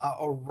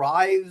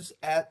 arrives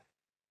at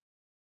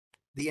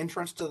the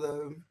entrance to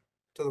the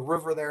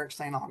river there at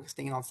St.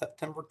 Augustine on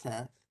September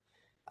 10th.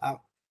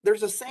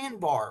 There's a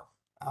sandbar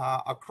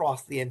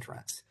across the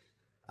entrance,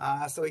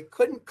 so he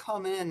couldn't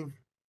come in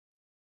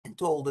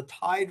until the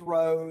tide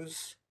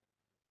rose,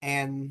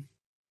 and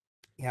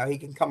he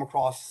can come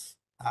across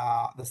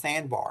the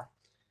sandbar.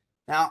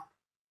 Now,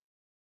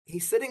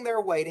 he's sitting there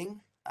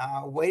waiting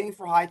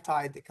for high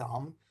tide to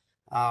come.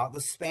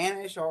 The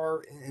Spanish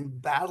are in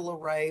battle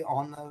array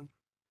on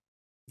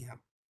the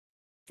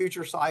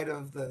future side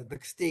of the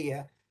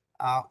Castilla,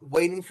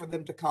 waiting for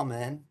them to come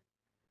in.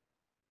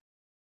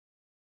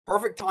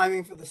 Perfect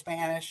timing for the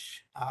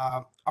Spanish.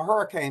 A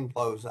hurricane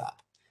blows up.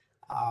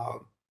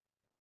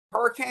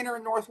 Hurricane or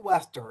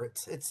northwester.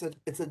 It's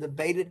a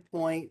debated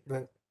point,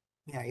 but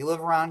you live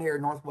around here,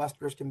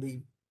 northwesters can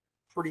be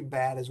pretty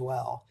bad as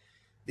well.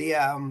 The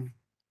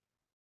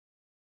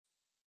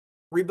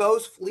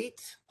Ribault's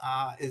fleet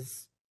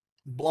is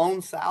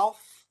blown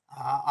south.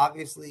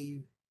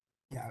 Obviously,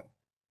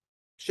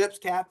 ship's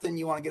captain,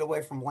 you want to get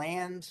away from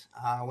land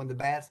when the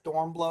bad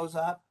storm blows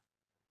up.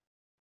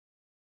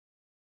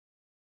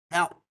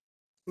 Now,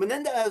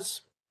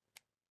 Menendez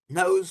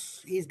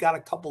knows he's got a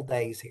couple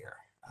days here.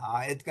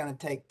 It's going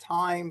to take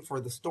time for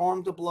the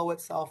storm to blow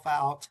itself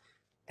out,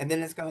 and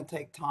then it's going to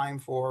take time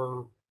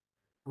for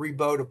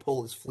Ribault to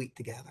pull his fleet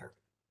together.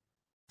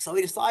 So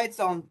he decides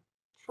on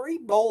pretty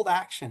bold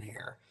action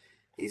here.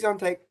 He's going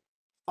to take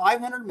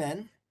 500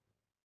 men,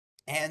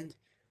 and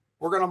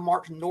we're going to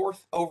march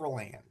north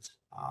overland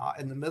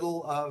in the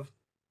middle of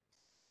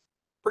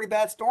pretty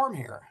bad storm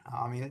here.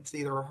 I mean, it's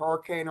either a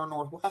hurricane or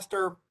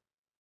northwester.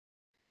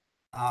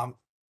 The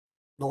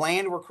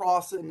land we're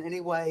crossing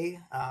anyway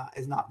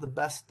is not the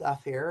best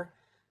stuff here.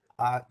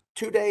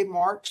 2-day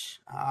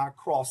march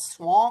across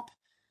swamp,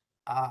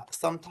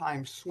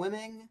 sometimes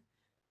swimming.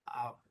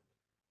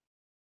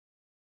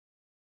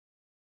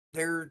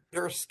 They're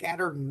a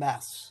scattered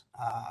mess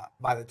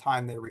by the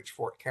time they reach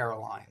Fort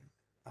Caroline,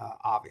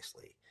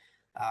 obviously.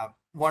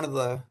 One of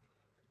the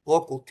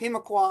local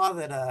Timucua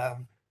that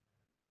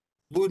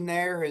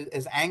Ludinaire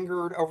is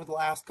angered over the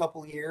last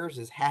couple of years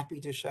is happy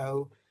to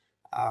show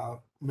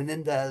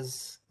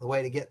Menendez the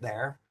way to get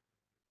there.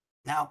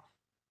 Now,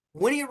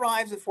 when he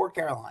arrives at Fort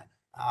Caroline,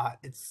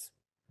 it's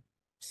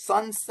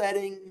sun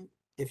setting,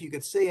 if you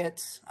could see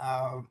it,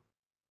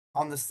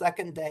 on the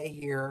second day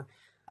here.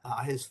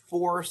 His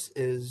force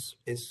is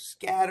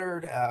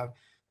scattered.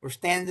 We're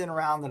standing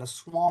around in a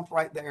swamp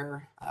right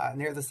there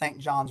near the St.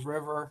 Johns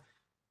River.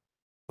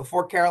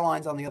 Fort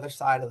Caroline's on the other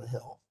side of the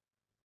hill.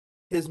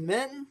 His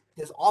men,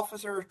 his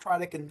officers try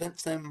to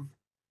convince him,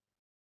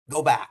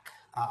 go back.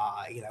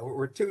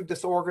 We're too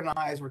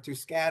disorganized. We're too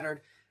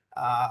scattered.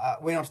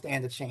 We don't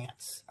stand a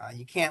chance.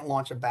 You can't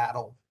launch a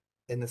battle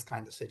in this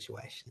kind of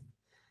situation.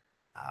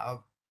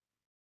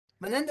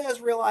 Menendez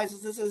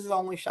realizes this is his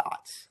only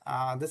shot.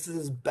 This is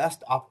his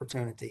best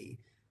opportunity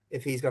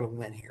if he's going to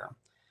win here.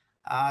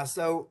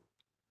 So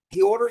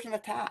he orders an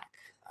attack,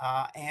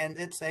 and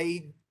it's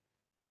a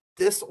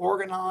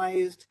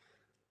disorganized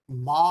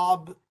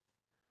mob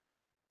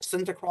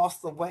sent across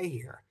the way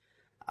here.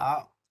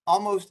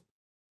 Almost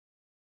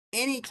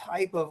any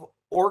type of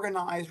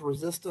organized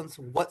resistance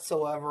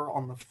whatsoever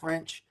on the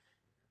French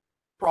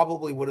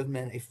probably would have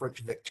meant a French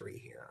victory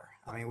here.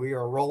 I mean, we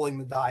are rolling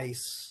the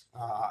dice,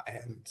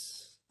 and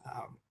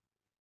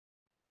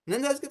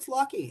Menendez gets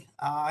lucky.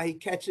 He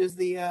catches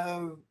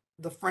the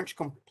French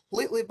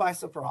completely by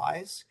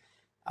surprise.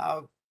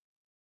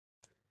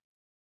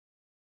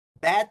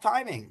 Bad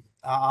timing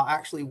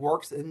actually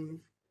works in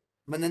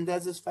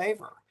Menendez's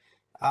favor.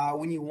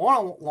 When you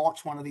want to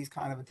launch one of these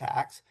kind of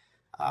attacks,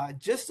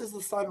 just as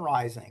the sun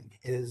rising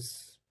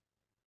is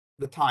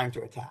the time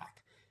to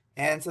attack.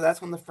 And so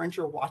that's when the French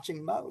are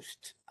watching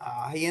most.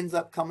 He ends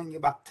up coming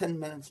about 10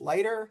 minutes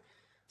later.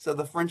 So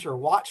the French are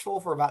watchful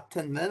for about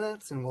 10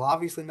 minutes, and well,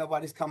 obviously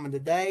nobody's coming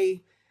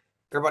today.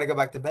 Everybody go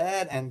back to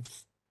bed, and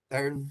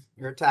there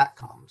your attack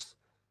comes.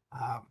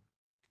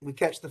 We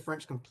catch the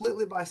French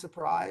completely by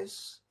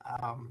surprise.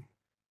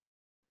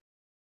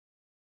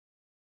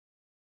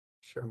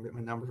 Sure, I'm getting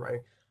my numbers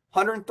right.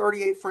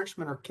 138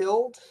 Frenchmen are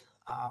killed,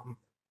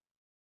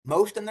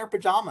 most in their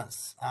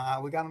pajamas.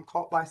 We got them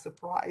caught by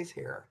surprise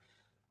here.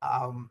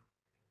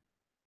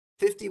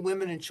 50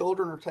 women and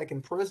children are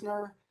taken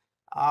prisoner.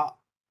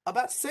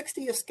 About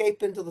 60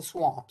 escape into the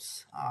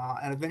swamps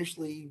and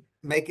eventually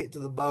make it to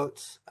the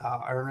boats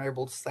are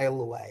able to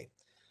sail away.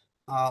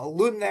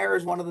 Ludinaire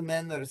is one of the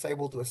men that is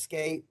able to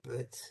escape,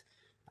 but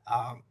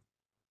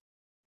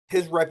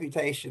his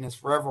reputation is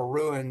forever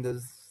ruined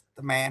as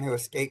the man who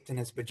escaped in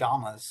his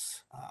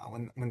pajamas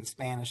when the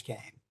Spanish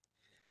came.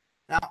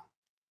 Now,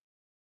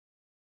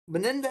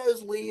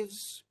 Menendez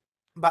leaves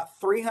about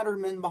 300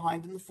 men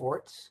behind in the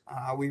fort.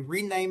 We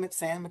rename it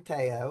San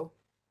Mateo.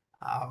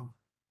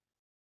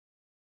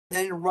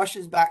 Then it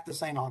rushes back to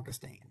St.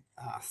 Augustine,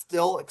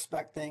 still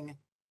expecting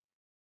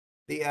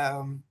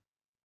the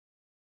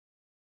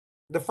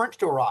French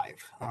to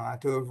arrive,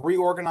 to have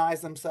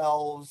reorganized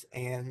themselves,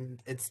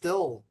 and it's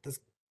still this.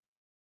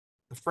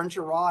 The French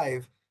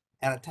arrive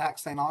and attack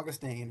St.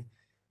 Augustine.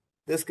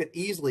 This could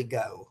easily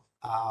go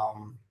a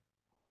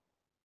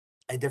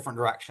different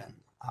direction,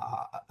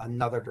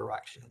 another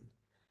direction.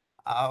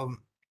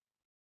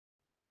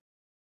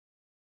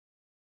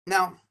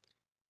 Now,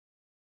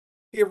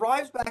 he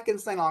arrives back in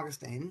St.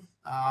 Augustine,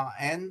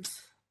 and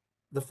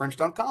the French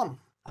don't come.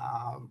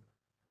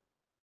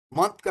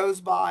 Month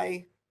goes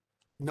by,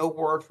 no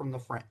word from the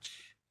French.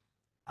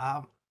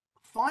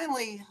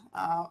 Finally,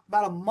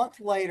 about a month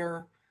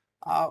later,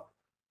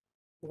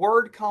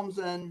 word comes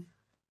in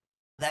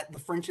that the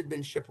French had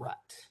been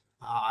shipwrecked,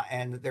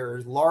 and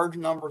there's large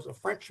numbers of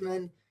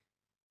Frenchmen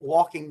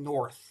walking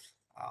north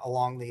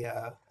along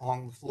the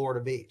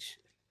Florida beach.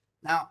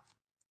 Now,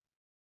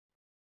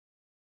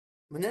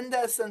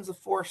 Menendez sends a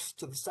force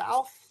to the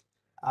south,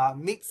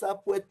 meets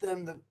up with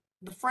them.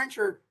 The French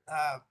are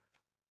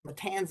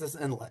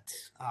Matanzas Inlet,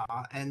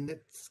 and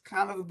it's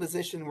kind of a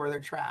position where they're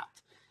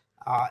trapped.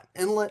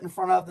 Inlet in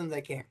front of them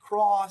they can't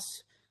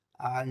cross,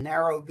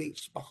 narrow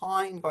beach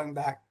behind, going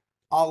back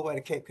all the way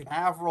to Cape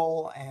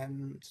Canaveral,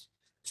 and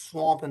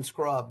swamp and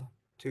scrub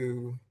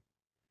to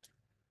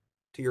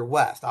your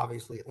west,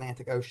 obviously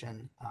Atlantic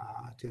Ocean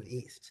to the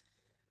east.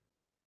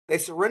 They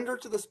surrender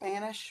to the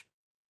Spanish,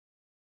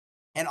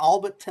 and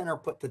all but 10 are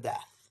put to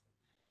death.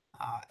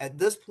 At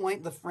this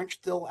point, the French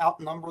still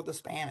outnumber the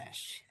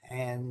Spanish,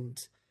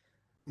 and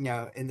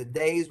in the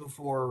days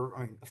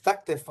before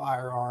effective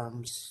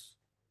firearms,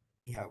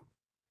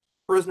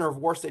 prisoner of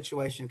war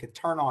situation could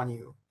turn on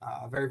you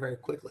very, very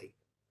quickly.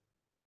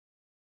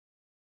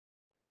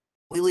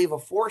 We leave a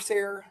force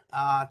here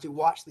to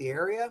watch the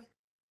area,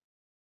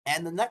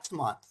 and the next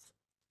month,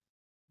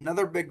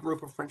 another big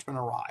group of Frenchmen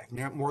arrive,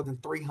 more than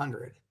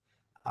 300.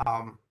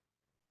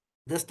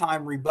 This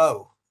time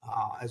Ribault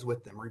is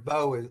with them.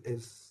 Ribault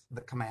is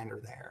the commander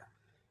there.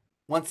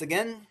 Once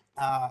again,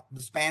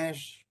 the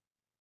Spanish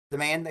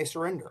demand they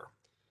surrender.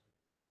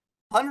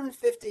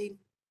 150,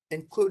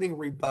 including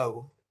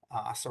Ribault,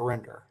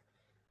 surrender.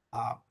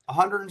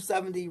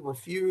 170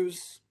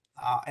 refuse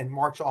and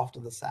march off to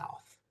the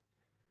south.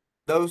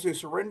 Those who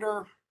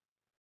surrender,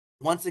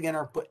 once again,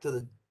 are put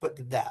to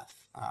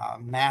death.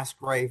 Mass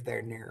grave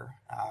there near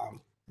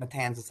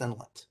Matanzas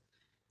Inlet.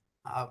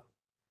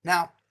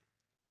 Now,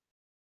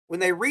 when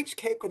they reach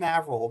Cape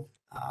Canaveral,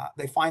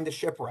 they find a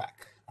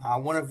shipwreck,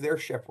 one of their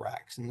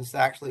shipwrecks, and this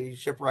actually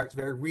shipwreck's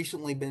very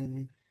recently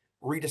been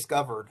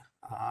rediscovered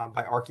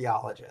by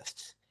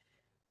archaeologists.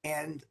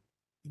 And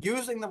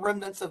using the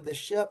remnants of the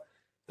ship,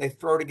 they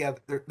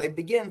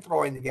begin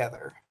throwing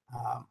together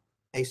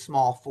a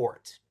small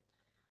fort,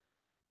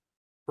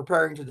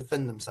 preparing to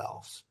defend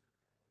themselves.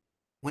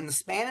 When the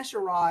Spanish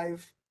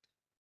arrive,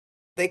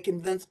 they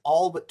convince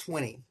all but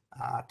 20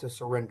 to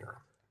surrender.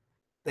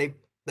 They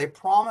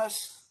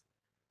promise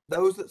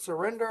those that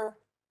surrender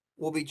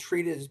will be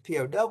treated as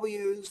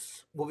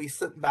POWs, will be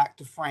sent back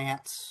to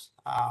France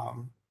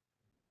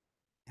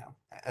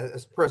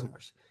as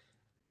prisoners.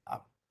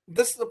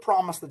 This is a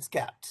promise that's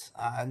kept.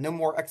 No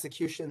more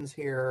executions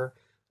here.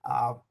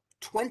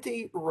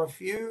 20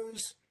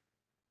 refuse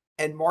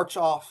and march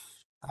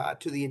off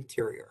to the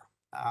interior.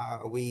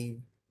 We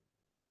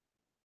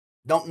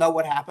don't know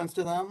what happens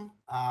to them.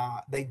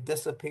 They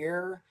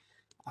disappear.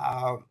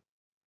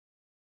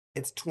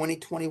 It's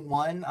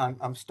 2021.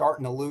 I'm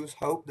starting to lose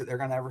hope that they're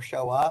going to ever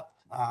show up.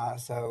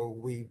 So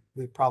we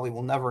probably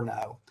will never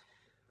know.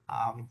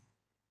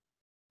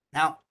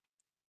 Now,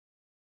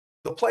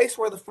 the place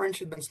where the French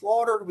had been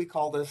slaughtered, we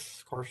call this,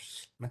 of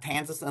course,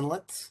 Matanzas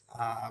Inlet,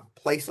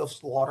 place of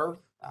slaughter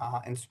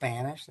in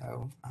Spanish,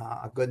 so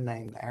a good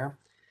name there.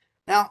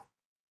 Now,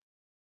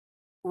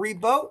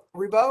 Ribault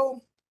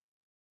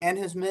and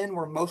his men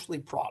were mostly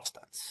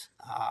Protestants.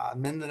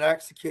 Men that are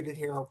executed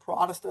here are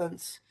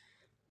Protestants.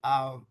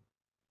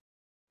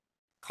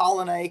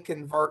 Colonization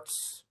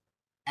converts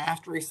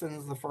after he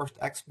sends the first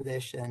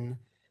expedition.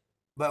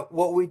 But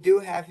what we do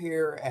have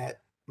here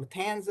at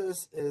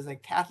Matanzas is a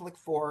Catholic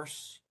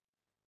force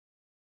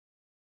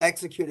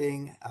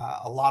executing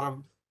a lot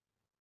of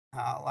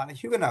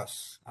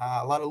Huguenots,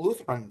 a lot of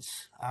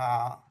Lutherans,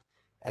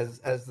 as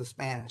the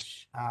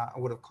Spanish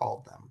would have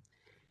called them,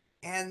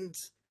 and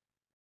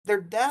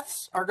their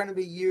deaths are going to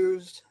be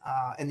used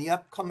in the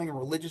upcoming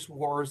religious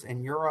wars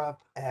in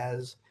Europe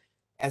as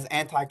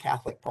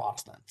anti-Catholic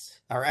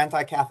Protestants or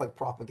anti-Catholic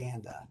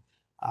propaganda.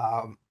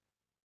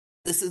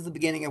 This is the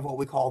beginning of what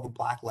we call the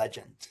Black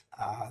Legend,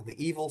 the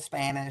evil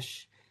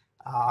Spanish,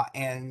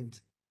 and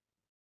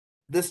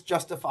this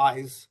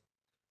justifies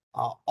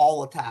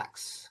all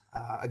attacks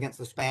against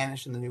the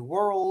Spanish in the New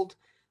World,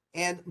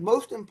 and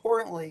most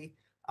importantly,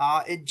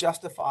 it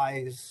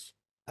justifies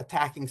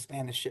attacking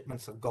Spanish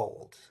shipments of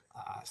gold.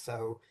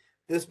 So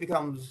this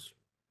becomes,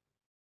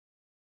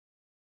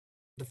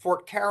 the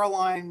Fort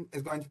Caroline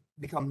is going to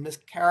become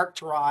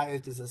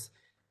mischaracterized as this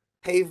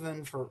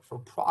haven for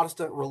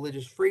Protestant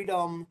religious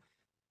freedom.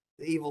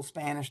 The evil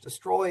Spanish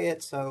destroy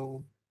it,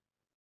 so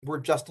we're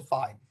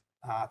justified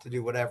to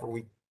do whatever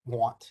we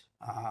want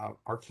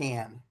or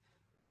can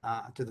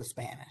to the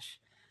Spanish.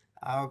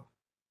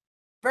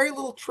 Very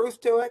little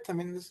truth to it. I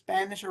mean, the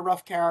Spanish are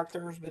rough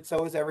characters, but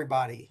so is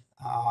everybody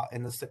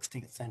in the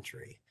 16th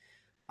century.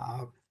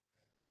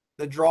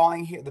 The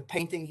drawing here, the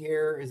painting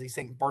here is the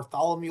St.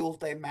 Bartholomew's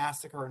Day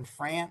massacre in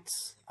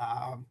France.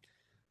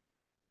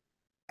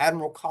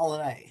 Admiral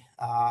Colonization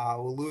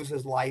will lose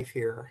his life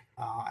here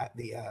at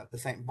the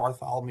St.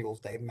 Bartholomew's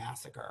Day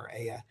massacre,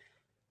 a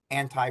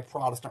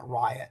anti-Protestant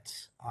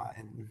riot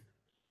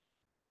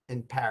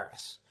in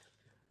Paris.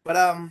 But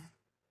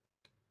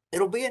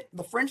it'll be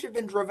the French have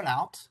been driven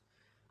out.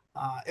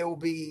 It will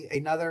be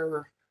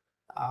another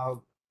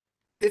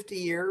 50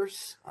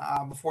 years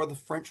before the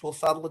French will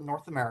settle in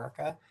North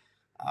America.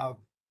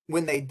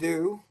 When they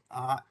do,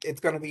 it's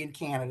going to be in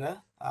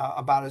Canada,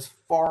 about as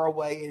far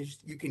away as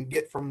you can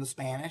get from the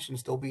Spanish and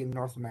still be in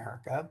North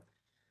America.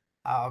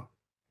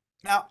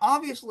 Now,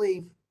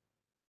 obviously,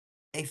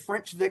 a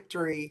French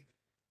victory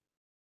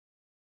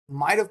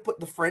might have put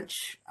the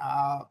French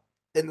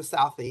in the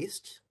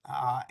southeast,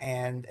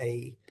 and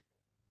a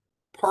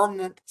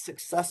permanent,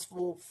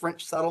 successful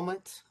French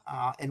settlement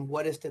in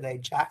what is today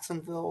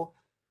Jacksonville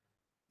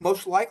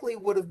most likely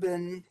would have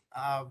been,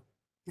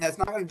 it's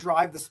not going to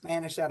drive the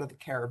Spanish out of the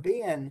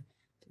Caribbean,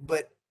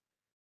 but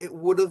it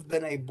would have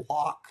been a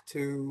block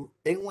to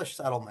English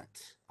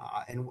settlement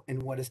in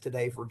what is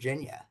today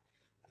Virginia.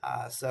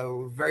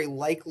 So very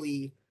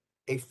likely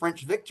a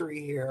French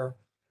victory here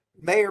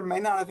may or may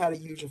not have had a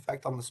huge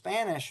effect on the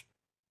Spanish,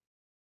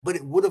 but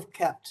it would have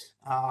kept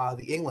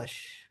the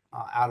English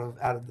out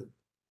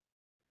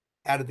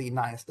of the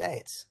United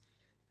States.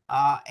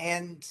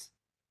 And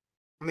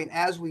I mean,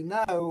 as we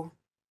know,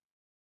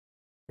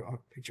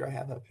 picture I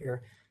have up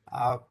here,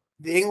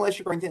 the English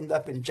are going to end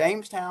up in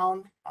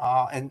Jamestown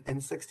in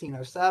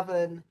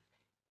 1607,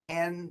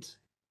 and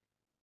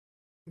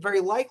very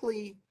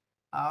likely,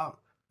 I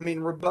mean,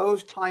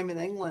 Ribaud's time in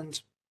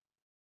England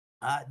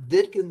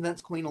did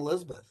convince Queen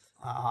Elizabeth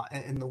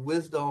in the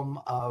wisdom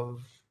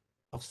of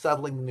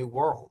settling the New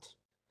World.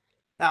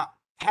 Now,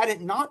 had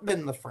it not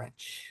been the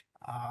French,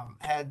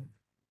 had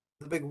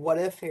the big what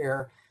if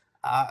here,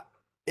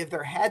 if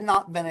there had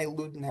not been a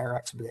Ludendare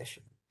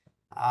expedition,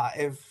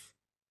 if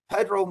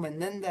Pedro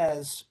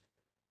Menendez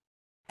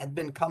had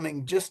been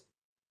coming just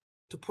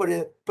to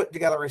put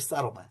together a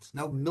settlement,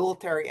 no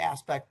military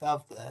aspect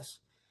of this,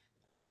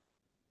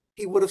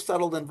 he would have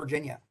settled in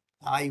Virginia.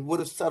 He would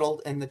have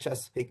settled in the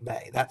Chesapeake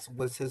Bay. That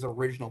was his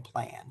original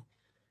plan.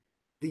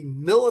 The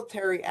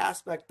military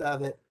aspect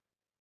of it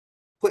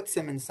puts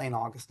him in St.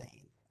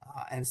 Augustine.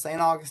 And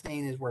St.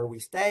 Augustine is where we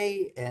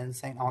stay, and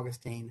St.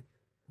 Augustine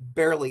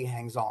barely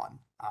hangs on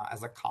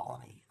as a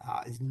colony.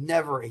 Is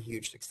never a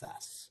huge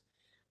success.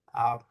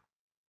 Had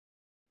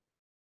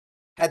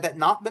that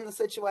not been the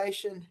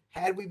situation,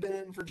 had we been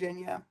in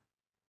Virginia,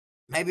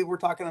 maybe we're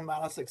talking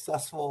about a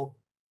successful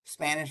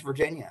Spanish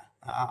Virginia.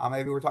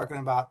 Maybe we're talking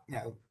about,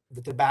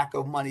 the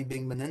tobacco money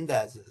being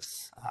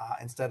Menendez's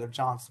instead of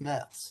John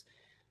Smith's.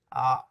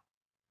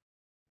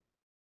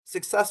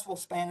 Successful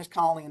Spanish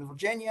colony in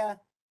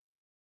Virginia.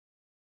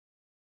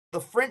 The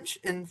French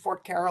in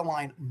Fort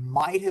Caroline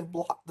might have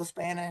blocked the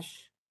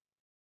Spanish.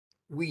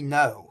 We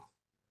know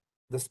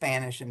the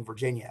Spanish in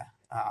Virginia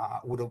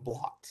would have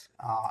blocked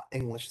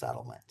English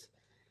settlement.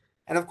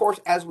 And of course,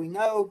 as we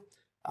know,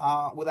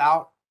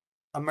 without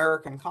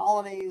American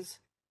colonies,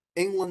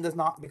 England does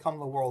not become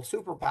the world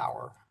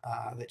superpower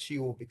that she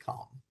will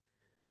become.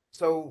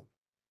 So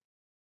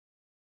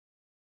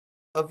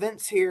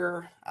events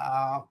here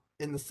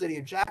in the city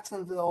of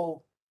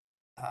Jacksonville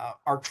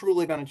are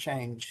truly going to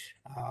change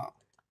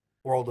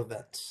world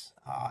events.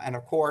 And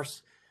of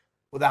course,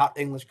 without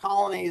English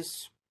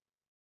colonies,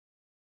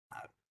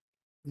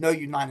 no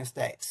United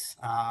States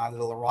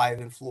that'll arrive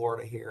in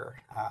Florida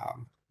here.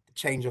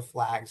 Change of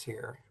flags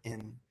here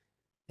in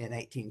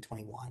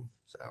 1821.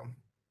 So,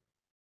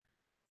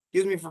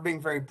 excuse me for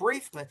being very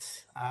brief,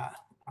 but I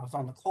was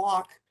on the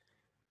clock.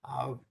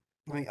 Let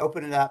me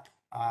open it up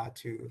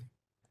to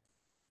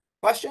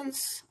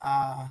questions.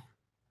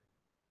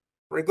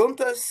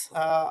 Preguntas,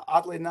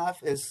 oddly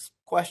enough, is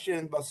question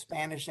in both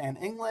Spanish and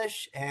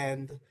English,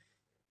 and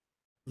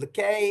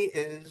Lique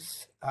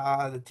is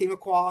the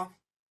Timucua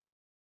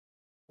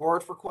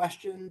word for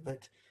question,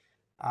 but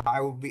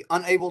I will be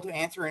unable to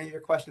answer any of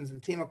your questions in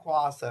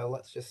Timucua, so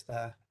let's just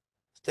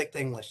stick to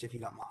English if you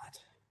don't mind.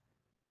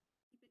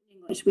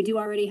 English. We do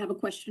already have a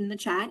question in the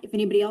chat. If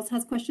anybody else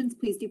has questions,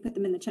 please do put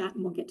them in the chat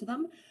and we'll get to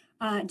them.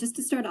 Just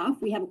to start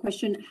off, we have a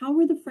question. How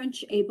were the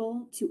French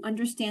able to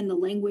understand the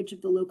language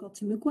of the local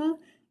Timucua?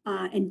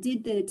 And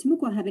did the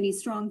Timucua have any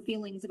strong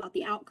feelings about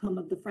the outcome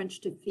of the French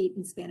defeat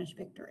and Spanish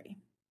victory?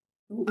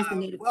 What was the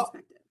native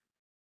perspective?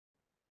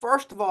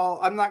 First of all,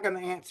 I'm not going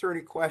to answer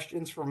any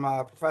questions from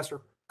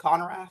Professor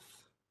Conrath.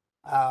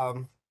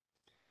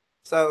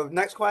 So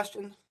next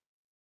question.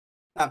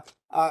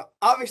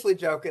 Obviously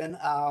joking.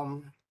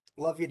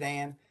 Love you,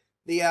 Dan.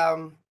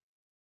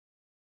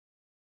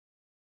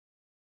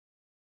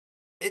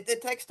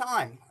 It takes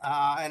time,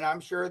 and I'm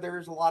sure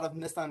there's a lot of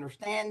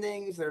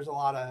misunderstandings. There's a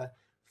lot of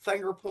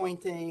finger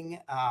pointing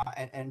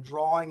and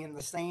drawing in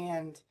the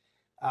sand,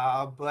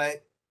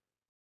 but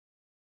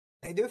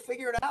they do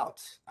figure it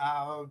out.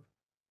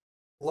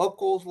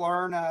 Locals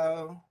learn.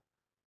 Now,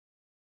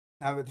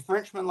 the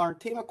Frenchmen learn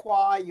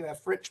Timucua. You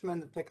have Frenchmen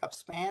that pick up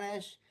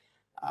Spanish.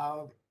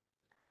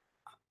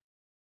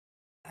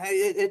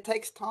 It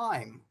takes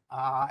time,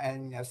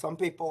 and some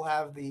people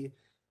have the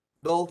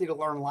ability to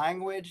learn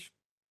language.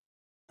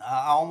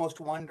 I almost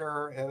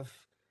wonder if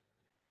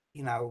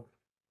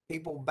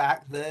people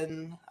back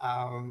then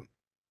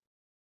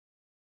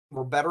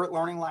were better at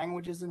learning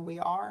languages than we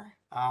are.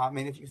 I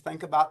mean, if you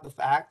think about the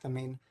fact,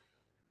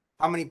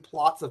 how many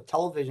plots of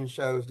television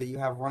shows do you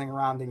have running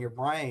around in your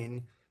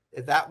brain?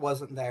 If that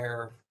wasn't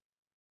there,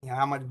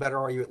 how much better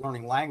are you at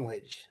learning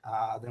language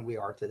than we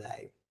are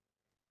today?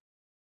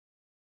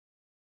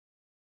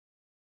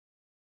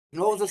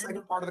 And what was the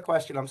second part of the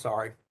question? I'm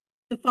sorry.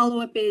 The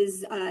follow-up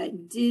is,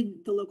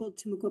 did the local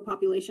Timucua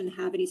population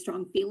have any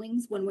strong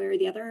feelings one way or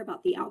the other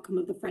about the outcome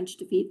of the French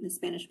defeat and the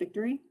Spanish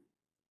victory?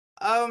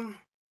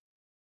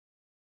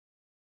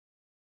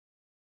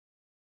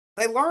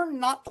 They learned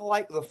not to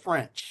like the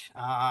French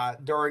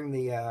during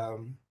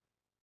the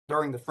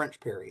French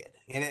period,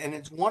 and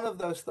it's one of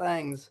those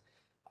things.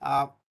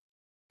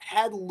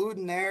 Had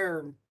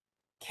Ludendare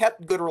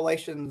kept good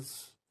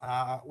relations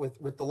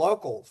with the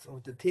locals,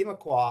 with the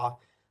Timucua,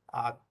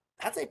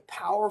 that's a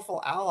powerful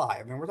ally.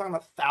 I mean, we're talking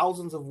about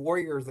thousands of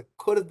warriors that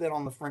could have been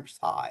on the French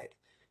side.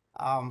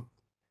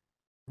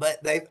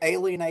 But they've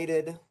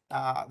alienated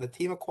the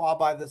Timucua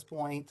by this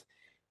point.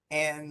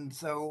 And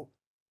so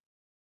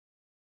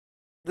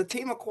the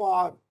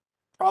Timucua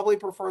probably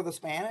prefer the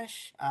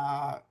Spanish.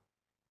 The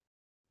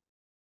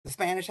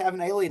Spanish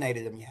haven't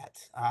alienated them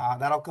yet.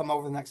 That'll come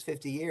over the next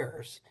 50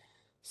 years.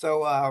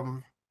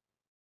 So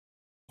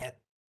yeah,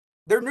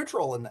 they're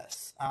neutral in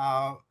this.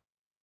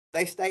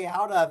 They stay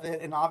out of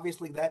it, and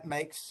obviously that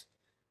makes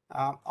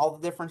all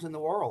the difference in the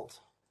world.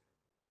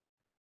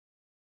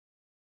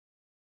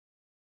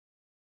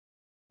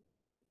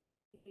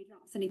 If he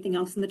drops anything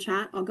else in the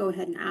chat, I'll go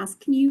ahead and ask.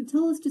 Can you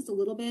tell us just a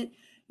little bit?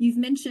 You've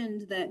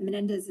mentioned that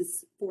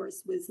Menendez's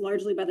force was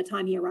largely, by the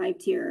time he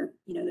arrived here,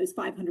 those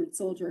 500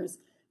 soldiers.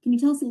 Can you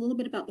tell us a little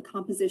bit about the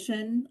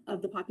composition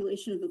of the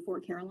population of the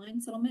Fort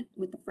Caroline settlement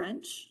with the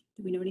French?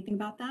 Do we know anything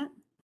about that?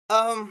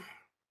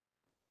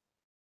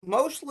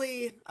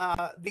 Mostly,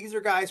 these are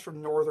guys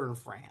from northern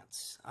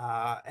France,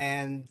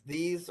 and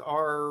these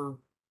are,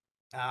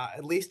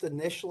 at least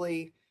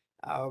initially,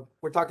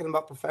 we're talking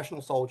about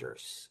professional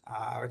soldiers.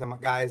 We're talking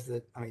about guys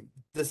that, I mean,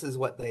 this is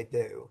what they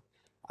do,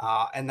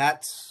 and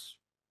that's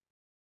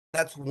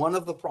one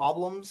of the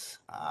problems.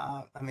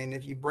 I mean,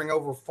 if you bring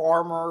over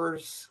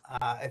farmers,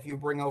 if you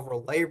bring over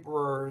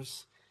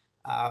laborers,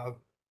 uh,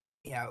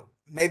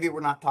 maybe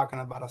we're not talking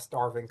about a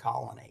starving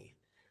colony,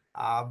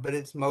 but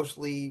it's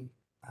mostly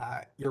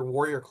your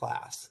warrior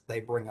class they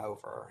bring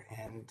over,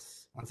 and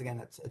once again,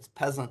 it's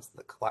peasants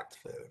that collect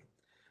food,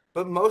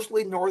 but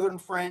mostly Northern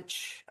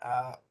French,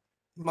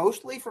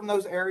 mostly from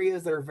those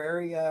areas that are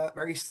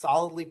very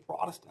solidly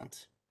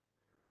Protestant.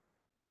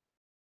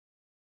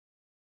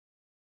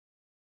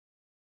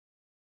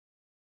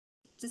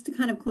 Just to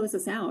kind of close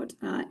us out,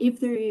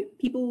 if the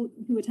people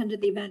who attended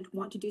the event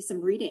want to do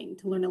some reading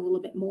to learn a little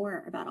bit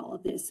more about all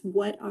of this,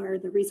 what are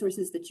the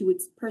resources that you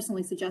would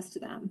personally suggest to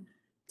them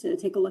to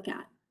take a look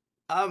at?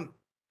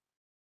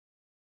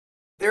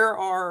 There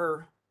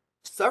are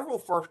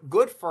several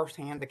good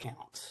first-hand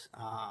accounts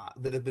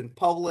that have been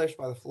published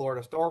by the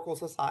Florida Historical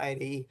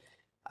Society.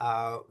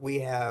 We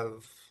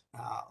have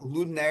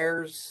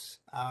Lunaires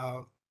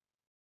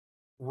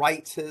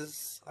writes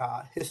his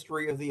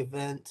history of the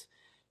event.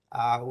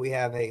 We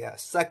have a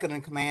second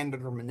in command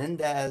under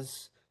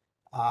Menendez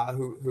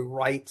who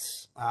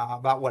writes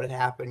about what had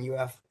happened.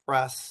 UF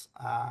Press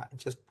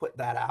just put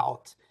that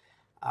out.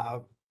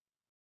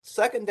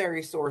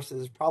 Secondary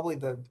sources, probably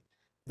the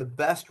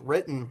best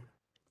written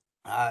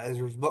is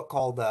a book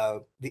called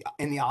 "The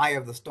In the Eye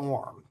of the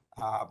Storm"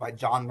 by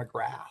John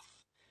McGrath,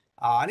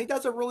 and he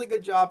does a really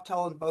good job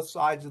telling both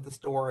sides of the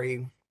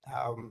story.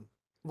 A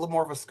little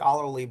more of a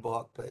scholarly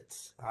book, but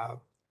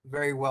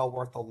very well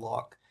worth a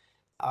look.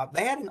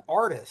 They had an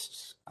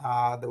artist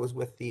that was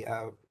with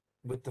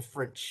the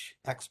French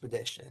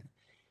expedition,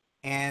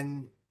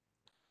 and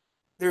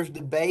there's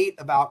debate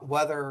about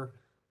whether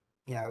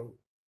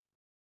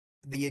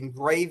the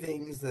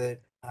engravings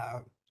that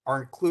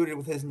are included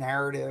with his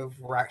narrative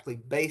were actually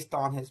based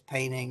on his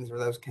paintings or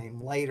those came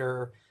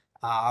later.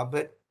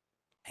 But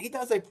he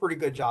does a pretty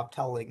good job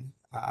telling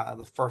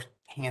the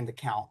first-hand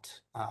account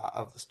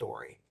of the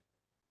story.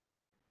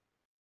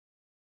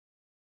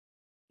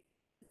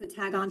 To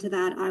tag on to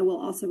that, I will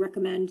also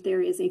recommend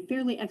there is a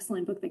fairly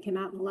excellent book that came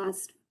out in the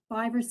last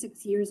 5 or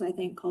 6 years, I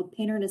think, called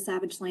Painter in a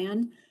Savage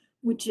Land,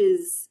 which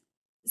is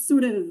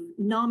sort of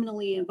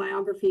nominally a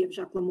biography of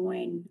Jacques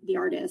Lemoyne, the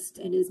artist,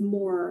 and is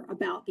more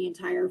about the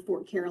entire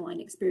Fort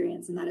Caroline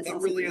experience. And that is It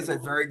also really is a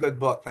very good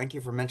book. Thank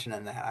you for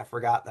mentioning that. I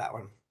forgot that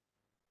one.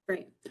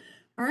 Great.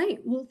 All right.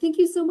 Well, thank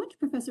you so much,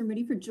 Professor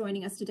Moody, for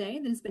joining us today.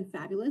 That has been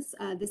fabulous.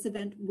 This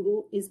event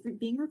is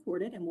being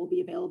recorded and will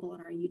be available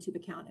on our YouTube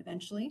account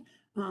eventually.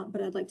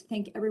 But I'd like to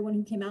thank everyone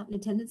who came out in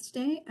attendance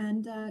today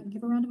and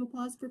give a round of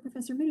applause for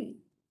Professor Moody.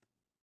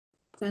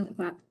 Silent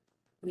clap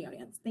for the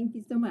audience. Thank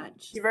you so much.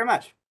 Thank you very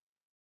much.